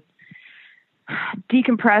to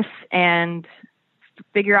decompress and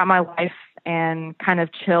figure out my life and kind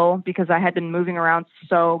of chill, because I had been moving around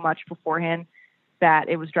so much beforehand that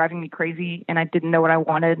it was driving me crazy, and I didn't know what I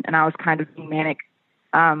wanted, and I was kind of being manic.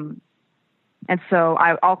 And so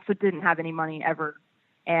I also didn't have any money ever.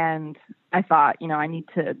 And I thought, I need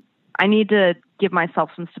to give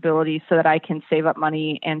myself some stability so that I can save up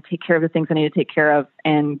money and take care of the things I need to take care of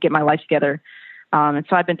and get my life together. And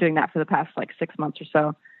so I've been doing that for the past like 6 months or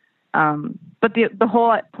so. But the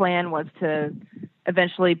whole plan was to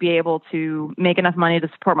eventually be able to make enough money to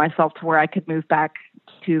support myself to where I could move back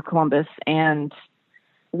to Columbus and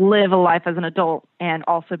live a life as an adult and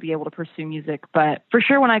also be able to pursue music. But for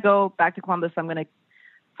sure, when I go back to Columbus, I'm going to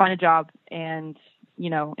find a job and,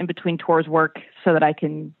 in between tours work so that I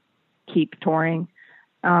can keep touring.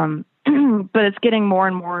 But it's getting more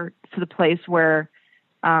and more to the place where,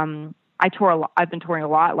 I tour a lot. I've been touring a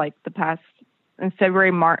lot, like the past in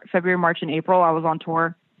February, March, and April, I was on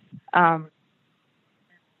tour. I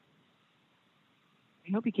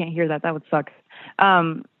hope you can't hear that. That would suck.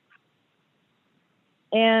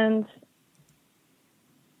 And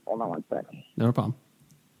hold on one sec. No problem.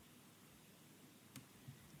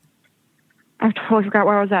 I totally forgot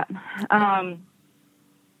where I was at.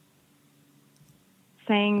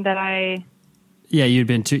 Saying that you'd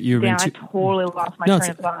been I totally lost my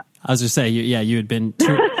train of thought. I was just saying, you had been,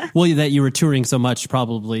 that you were touring so much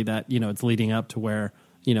probably that, it's leading up to where,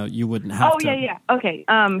 you wouldn't have to. Oh, yeah. Okay.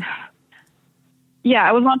 Yeah,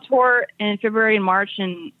 I was on tour in February and March,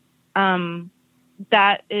 and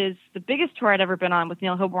that is the biggest tour I'd ever been on with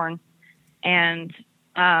Neil Hilborn. And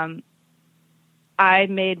I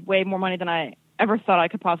made way more money than I ever thought I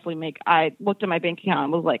could possibly make. I looked at my bank account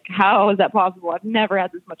and was like, how is that possible? I've never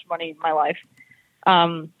had this much money in my life.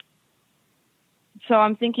 So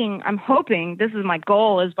I'm hoping, this is my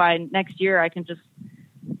goal, is by next year I can just,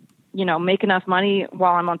 make enough money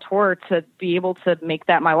while I'm on tour to be able to make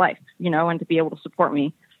that my life, and to be able to support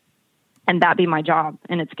me and that be my job.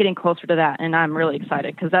 And it's getting closer to that. And I'm really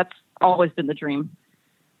excited because that's always been the dream.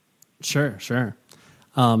 Sure.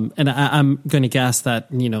 And I'm going to guess that,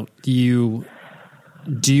 do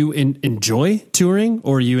you enjoy touring,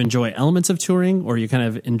 or you enjoy elements of touring, or you kind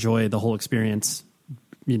of enjoy the whole experience,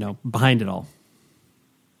 behind it all?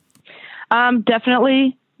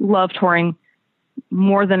 Definitely love touring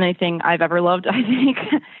more than anything I've ever loved, I think.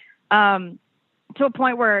 To a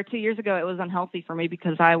point where 2 years ago it was unhealthy for me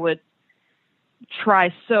because I would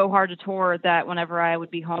try so hard to tour that whenever I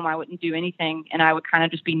would be home, I wouldn't do anything, and I would kind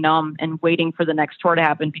of just be numb and waiting for the next tour to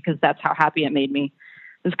happen because that's how happy it made me.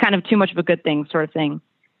 It was kind of too much of a good thing sort of thing.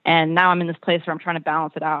 And now I'm in this place where I'm trying to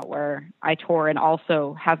balance it out, where I tour and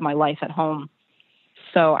also have my life at home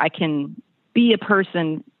so I can be a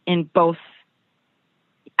person in both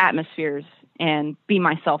atmospheres and be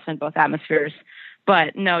myself in both atmospheres.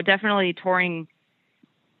 But no, definitely touring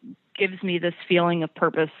gives me this feeling of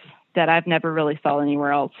purpose that I've never really felt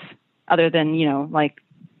anywhere else other than, like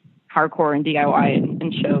hardcore and DIY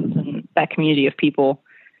and shows and that community of people.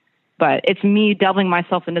 But it's me delving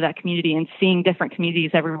myself into that community and seeing different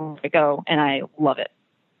communities everywhere I go. And I love it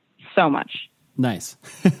so much. Nice.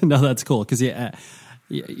 No, that's cool. Cause I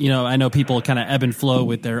know people kind of ebb and flow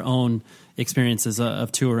with their own experiences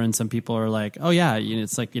of tour. And some people are like, oh yeah,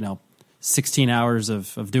 it's like, 16 hours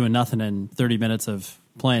of doing nothing and 30 minutes of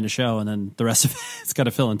playing a show, and then the rest of it's got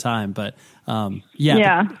to fill in time. But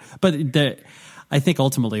yeah. But I think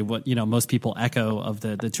ultimately what most people echo of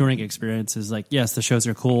the touring experience is like, yes, the shows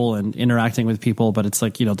are cool and interacting with people, but it's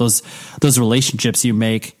like those relationships you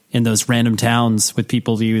make in those random towns with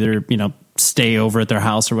people who either stay over at their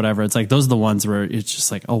house or whatever. It's like those are the ones where it's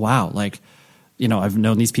just like, oh wow, like I've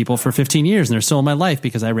known these people for 15 years and they're still in my life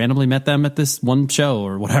because I randomly met them at this one show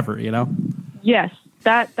or whatever. Yes,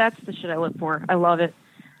 that's the shit I live for. I love it.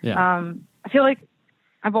 Yeah. I feel like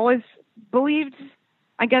I've always believed,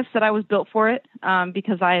 I guess, that I was built for it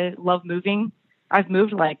because I love moving. I've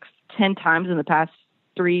moved like 10 times in the past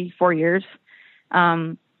 3-4 years.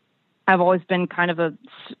 I've always been kind of a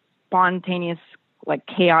spontaneous, like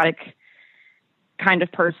chaotic kind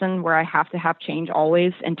of person where I have to have change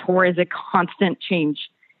always. And tour is a constant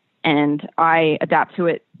change, and I adapt to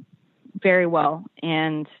it very well.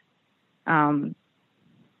 And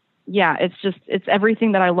it's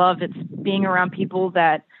everything that I love. It's being around people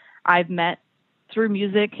that I've met through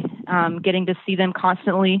music, getting to see them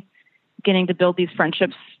constantly, getting to build these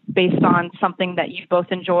friendships based on something that you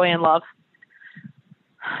both enjoy and love.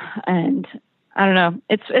 And I don't know,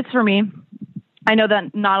 it's for me. I know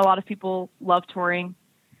that not a lot of people love touring,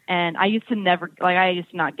 and I used to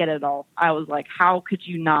not get it at all. I was like, how could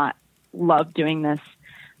you not love doing this?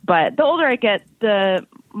 But the older I get, the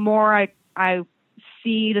more I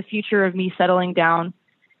see the future of me settling down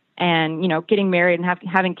and, getting married and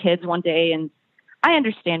having kids one day. And I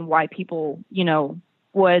understand why people,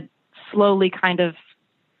 would slowly kind of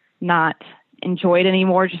not enjoy it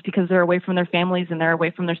anymore just because they're away from their families and they're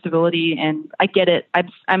away from their stability. And I get it.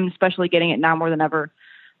 I'm especially getting it now more than ever.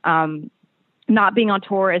 Not being on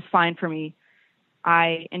tour is fine for me.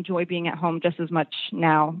 I enjoy being at home just as much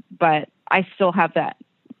now, but I still have that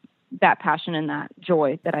passion and that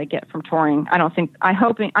joy that I get from touring. I'm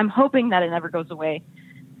hoping that it never goes away.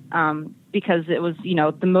 Because it was,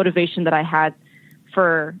 the motivation that I had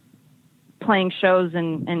for playing shows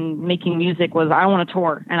and making music was I want to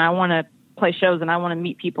tour and I want to play shows and I want to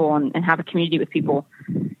meet people and have a community with people.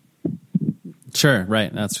 Sure.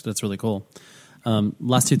 Right. That's really cool.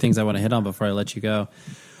 Last two things I want to hit on before I let you go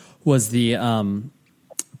was the kind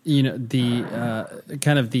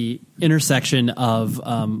of the intersection of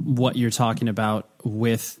what you're talking about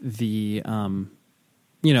with the kind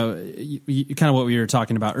of what we were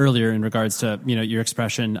talking about earlier in regards to your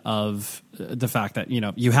expression of the fact that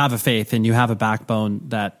you have a faith and you have a backbone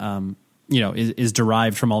that is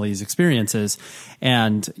derived from all these experiences.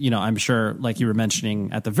 And I'm sure, like you were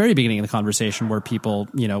mentioning at the very beginning of the conversation, where people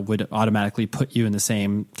would automatically put you in the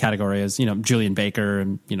same category as Julian Baker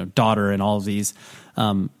and Daughter and all of these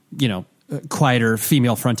quieter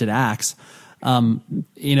female fronted acts. But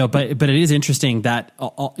it is interesting that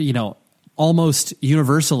almost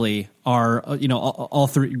universally are, all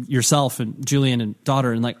through yourself and Julian and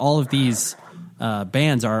Daughter, and like all of these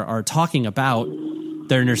bands are talking about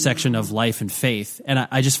their intersection of life and faith. And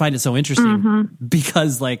I just find it so interesting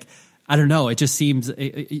because, like, I don't know, it just seems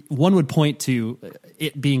one would point to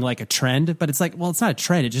it being like a trend, but it's like, well, it's not a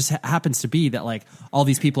trend. It just happens to be that like all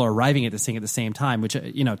these people are arriving at this thing at the same time, which,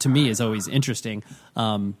 to me is always interesting.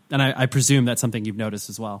 And I presume that's something you've noticed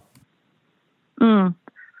as well.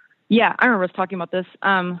 Yeah, I remember us talking about this.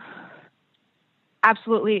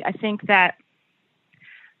 Absolutely. I think that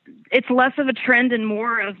it's less of a trend and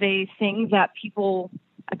more of a thing that people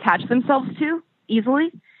attach themselves to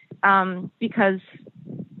easily, because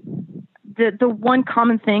the one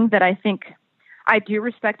common thing that I think I do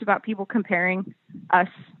respect about people comparing us,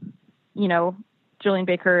 Julian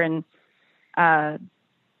Baker and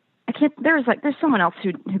there's someone else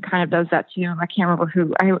who kind of does that too. I can't remember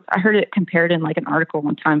who. I heard it compared in like an article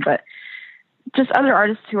one time, but just other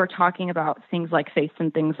artists who are talking about things like faith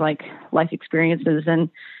and things like life experiences. And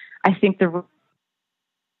I think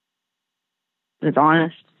it's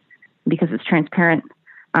honest because it's transparent,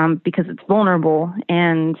 because it's vulnerable,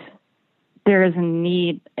 and there is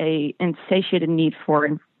a insatiated need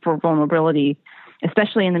for vulnerability,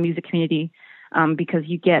 especially in the music community, because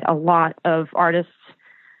you get a lot of artists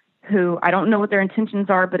who I don't know what their intentions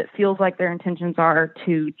are, but it feels like their intentions are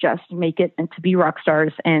to just make it and to be rock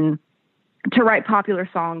stars and to write popular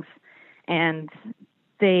songs. And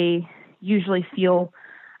they usually feel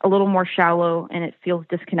a little more shallow and it feels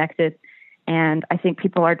disconnected. And I think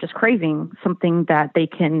people are just craving something that they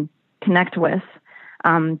can connect with.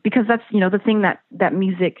 Because that's, the thing that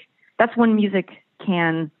music, that's when music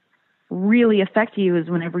can really affect you, is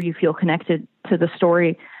whenever you feel connected to the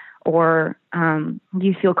story, or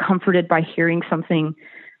you feel comforted by hearing something,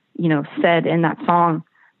 said in that song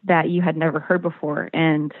that you had never heard before.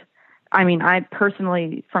 And I mean, I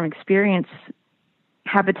personally, from experience,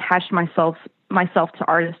 have attached myself to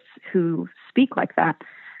artists who speak like that.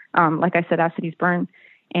 Like I said, As Cities Burn,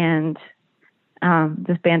 and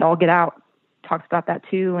this band All Get Out talks about that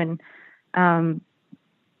too. And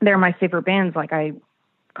they're my favorite bands. Like, I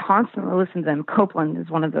constantly listen to them. Copeland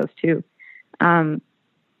is one of those too.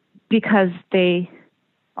 Because they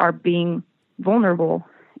are being vulnerable,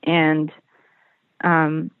 and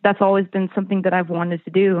that's always been something that I've wanted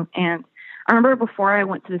to do. And I remember before I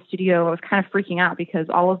went to the studio, I was kind of freaking out because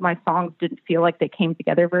all of my songs didn't feel like they came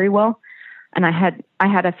together very well. And I had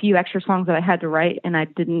a few extra songs that I had to write, and I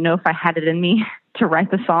didn't know if I had it in me to write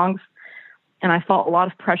the songs. And I felt a lot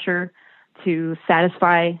of pressure to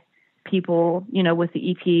satisfy people, with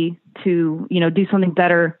the EP, to, do something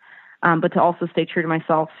better, but to also stay true to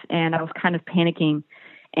myself. And I was kind of panicking,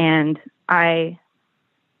 and I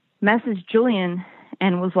messaged Julian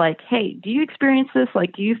and was like, hey, do you experience this?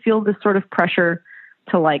 Like, do you feel this sort of pressure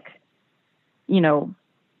to, like,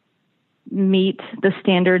 meet the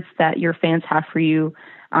standards that your fans have for you?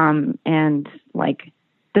 And like,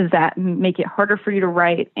 does that make it harder for you to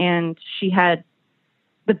write? And she had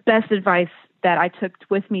the best advice that I took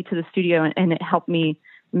with me to the studio, and it helped me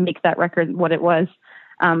make that record what it was.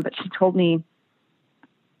 But she told me,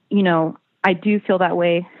 I do feel that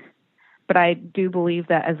way, but I do believe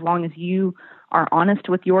that as long as you are honest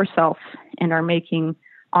with yourself and are making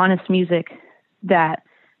honest music that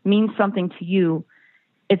means something to you,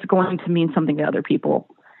 it's going to mean something to other people.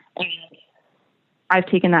 And I've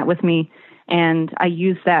taken that with me, and I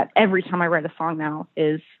use that every time I write a song now.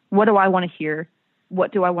 Is, what do I want to hear?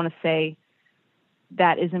 What do I want to say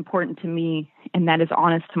that is important to me and that is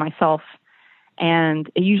honest to myself? And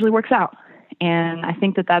it usually works out. And I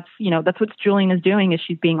think that's what Julian is doing, is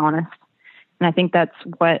she's being honest. And I think that's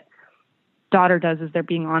what Daughter does, is they're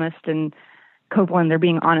being honest, and Copeland, they're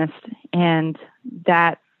being honest. And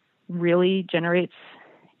that really generates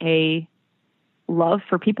a love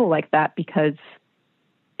for people like that, because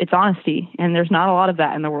it's honesty, and there's not a lot of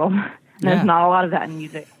that in the world. There's not a lot of that in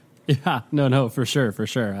music. Yeah, no, for sure.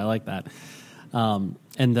 I like that. And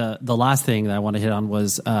the last thing that I want to hit on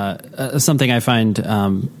was something I find,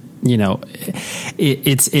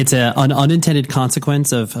 it's an unintended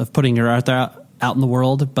consequence of putting your art out in the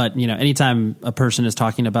world. But, anytime a person is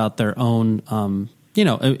talking about their own,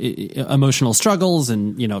 emotional struggles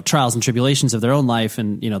and, trials and tribulations of their own life,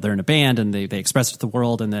 and, they're in a band and they express it to the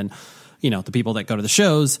world, and then, the people that go to the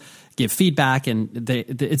shows give feedback, and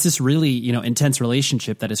it's this really, intense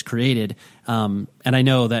relationship that is created. And I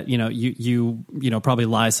know that, you probably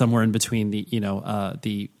lie somewhere in between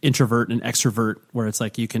the introvert and extrovert, where it's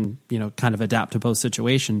like you can, kind of adapt to both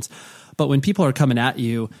situations. But when people are coming at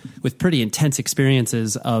you with pretty intense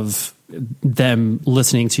experiences of them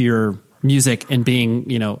listening to your music and being,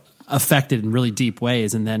 affected in really deep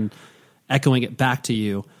ways, and then echoing it back to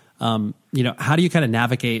you. How do you kind of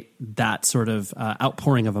navigate that sort of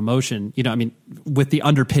outpouring of emotion? I mean, with the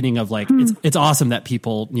underpinning of like, it's awesome that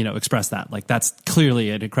people, express that. Like, that's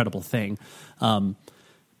clearly an incredible thing.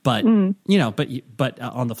 But on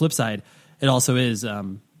the flip side, it also is,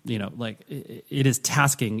 like it is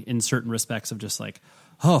tasking in certain respects of just like,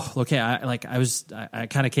 oh, okay. I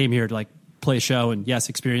kind of came here to like play a show and yes,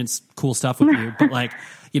 experience cool stuff with you. But like,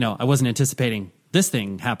 I wasn't anticipating this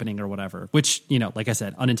thing happening or whatever, which, like I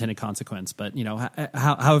said, unintended consequence, but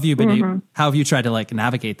how have you been, how have you tried to like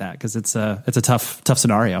navigate that? Cause it's a tough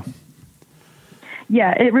scenario.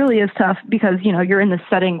 Yeah, it really is tough because, you're in this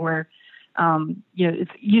setting where, it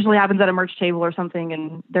usually happens at a merch table or something,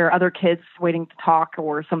 and there are other kids waiting to talk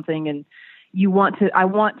or something. And I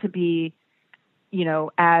want to be,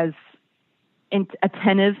 as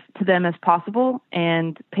attentive to them as possible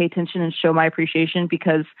and pay attention and show my appreciation,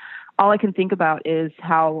 because all I can think about is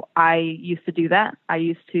how I used to do that. I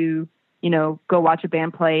used to, go watch a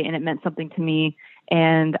band play and it meant something to me.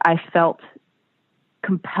 And I felt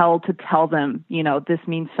compelled to tell them, this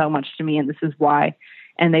means so much to me and this is why.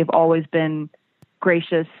 And they've always been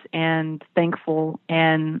gracious and thankful.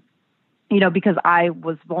 And, because I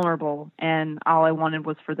was vulnerable and all I wanted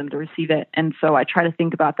was for them to receive it. And so I try to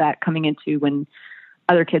think about that coming into when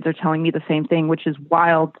other kids are telling me the same thing, which is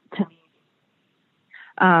wild to me.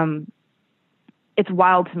 It's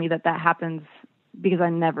wild to me that happens because I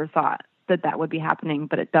never thought that would be happening,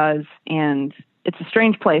 but it does. And it's a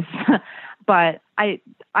strange place, but I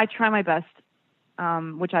try my best,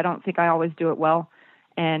 which I don't think I always do it well,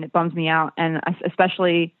 and it bums me out. And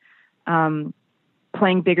especially,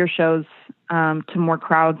 playing bigger shows, to more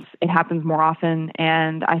crowds, it happens more often.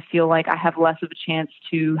 And I feel like I have less of a chance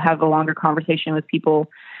to have a longer conversation with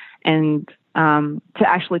people and, to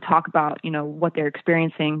actually talk about, what they're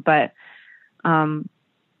experiencing. But,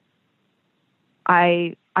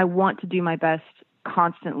 I want to do my best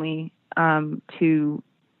constantly, to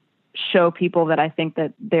show people that I think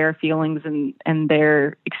that their feelings and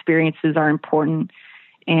their experiences are important,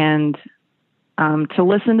 and, to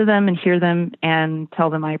listen to them and hear them and tell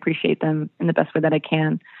them I appreciate them in the best way that I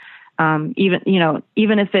can.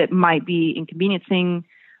 Even if it might be inconveniencing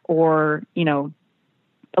or,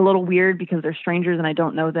 a little weird because they're strangers and I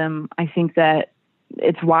don't know them. I think that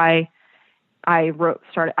it's why it's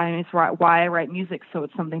why I write music. So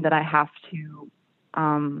it's something that I have to,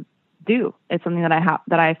 do. It's something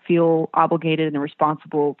that I feel obligated and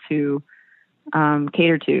responsible to,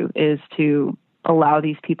 cater to, is to allow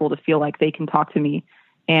these people to feel like they can talk to me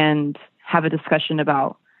and have a discussion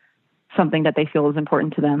about something that they feel is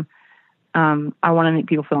important to them. I want to make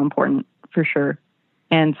people feel important for sure.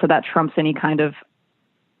 And so that trumps any kind of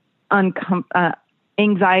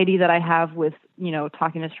anxiety that I have with,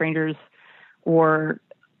 talking to strangers or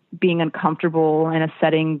being uncomfortable in a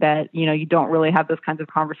setting that, you don't really have those kinds of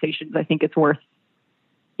conversations. I think it's worth,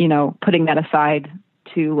 putting that aside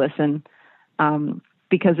to listen,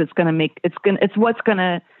 because it's what's going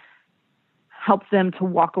to help them to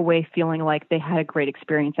walk away feeling like they had a great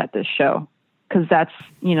experience at this show. Cause that's,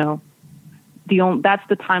 that's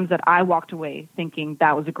the times that I walked away thinking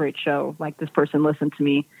that was a great show. Like, this person listened to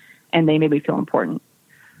me and they made me feel important.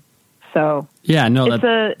 So yeah, no,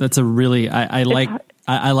 that's a really, I like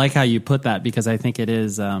how you put that, because I think it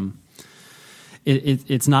is,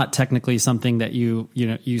 it's not technically something that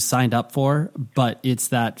you signed up for, but it's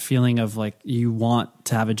that feeling of like, you want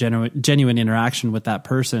to have a genuine interaction with that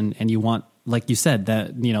person. And you want, like you said,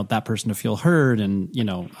 that, that person to feel heard and,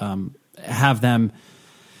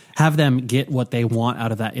 have them get what they want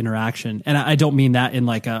out of that interaction. And I don't mean that in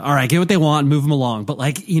like all right, get what they want, move them along, but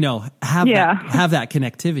like, have that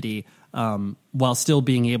connectivity, while still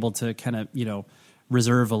being able to kind of,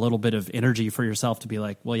 reserve a little bit of energy for yourself to be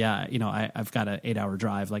like, well, yeah, I've got an 8-hour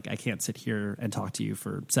drive. Like, I can't sit here and talk to you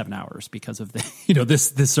for 7 hours because of the,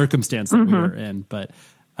 this circumstance that we were in. But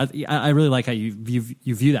I really like how you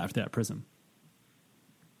view that through that prism.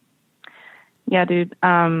 Yeah, dude.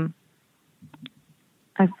 I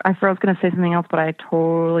was going to say something else, but I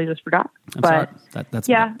totally just forgot. I'm sorry.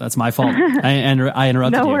 That's my fault. I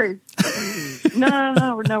interrupted you. No worries.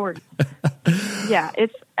 No worries. Yeah,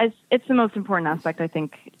 it's the most important aspect, I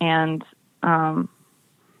think. And I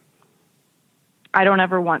don't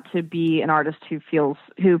ever want to be an artist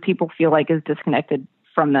who people feel like is disconnected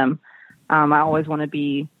from them. I always want to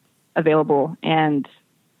be available, and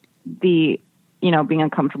being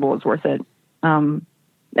uncomfortable is worth it. And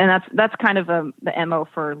that's kind of the MO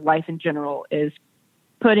for life in general, is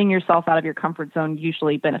putting yourself out of your comfort zone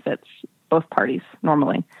usually benefits both parties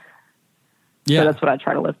normally. Yeah. So that's what I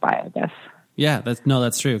try to live by, I guess. Yeah,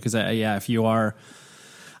 that's true. Because if you are,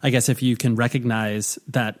 I guess if you can recognize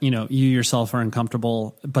that, you yourself are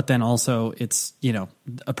uncomfortable, but then also it's,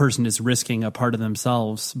 a person is risking a part of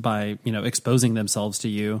themselves by, exposing themselves to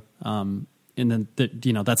you. And then,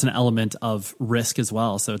 that's an element of risk as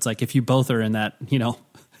well. So it's like, if you both are in that,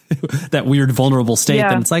 that weird vulnerable state,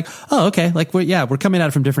 then it's like, oh, okay. Like, we're coming at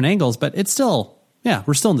it from different angles, but it's still,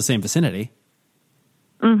 we're still in the same vicinity.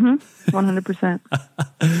 100%.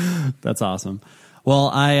 That's awesome.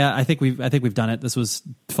 Well, I think we've done it. This was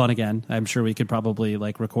fun again. I'm sure we could probably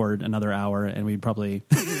record another hour, and we'd probably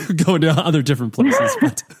go to other different places.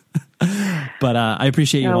 But I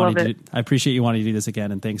appreciate you wanting to do this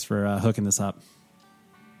again, and thanks for hooking this up.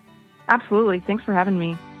 Absolutely. Thanks for having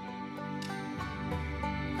me.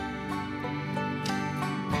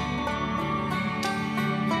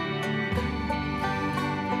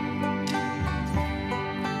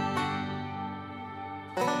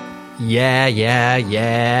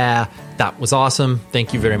 Yeah. That was awesome.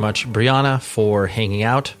 Thank you very much, Brianna, for hanging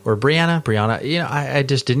out. Or Brianna. I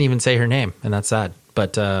just didn't even say her name, and that's sad.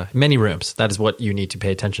 But many rooms. That is what you need to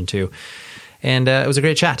pay attention to. And it was a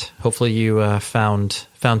great chat. Hopefully you found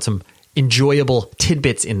some enjoyable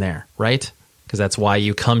tidbits in there, right? Because that's why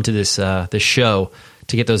you come to this show,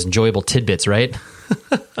 to get those enjoyable tidbits, right?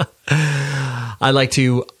 I'd like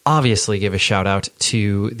to obviously give a shout out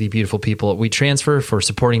to the beautiful people at WeTransfer for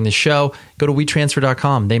supporting this show. Go to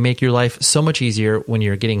WeTransfer.com. They make your life so much easier when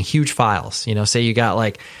you're getting huge files. Say you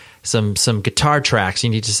got some guitar tracks you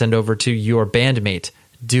need to send over to your bandmate.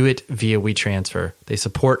 Do it via WeTransfer. They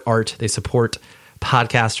support art. They support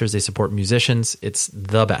podcasters. They support musicians. It's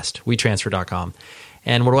the best. WeTransfer.com.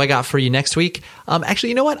 And what do I got for you next week? Actually,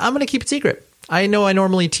 you know what? I'm going to keep it secret. I know I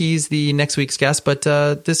normally tease the next week's guest, but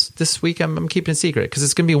this week I'm keeping it secret because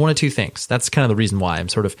it's going to be one of two things. That's kind of the reason why I'm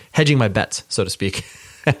sort of hedging my bets, so to speak.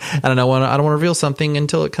 I don't want to reveal something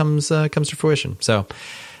until it comes to fruition. So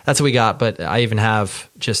that's what we got. But I even have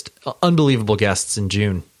just unbelievable guests in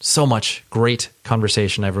June. So much great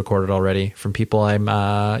conversation I've recorded already from people I'm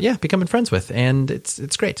becoming friends with, and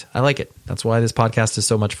it's great. I like it. That's why this podcast is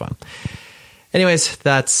so much fun. Anyways,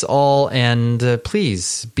 that's all. And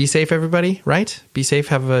please be safe, everybody, right? Be safe.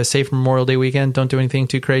 Have a safe Memorial Day weekend. Don't do anything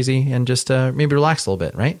too crazy, and just maybe relax a little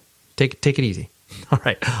bit, right? Take it easy. All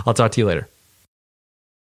right. I'll talk to you later.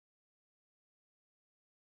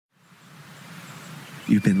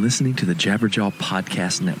 You've been listening to the Jabberjaw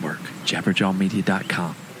Podcast Network,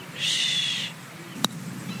 jabberjawmedia.com. Shh.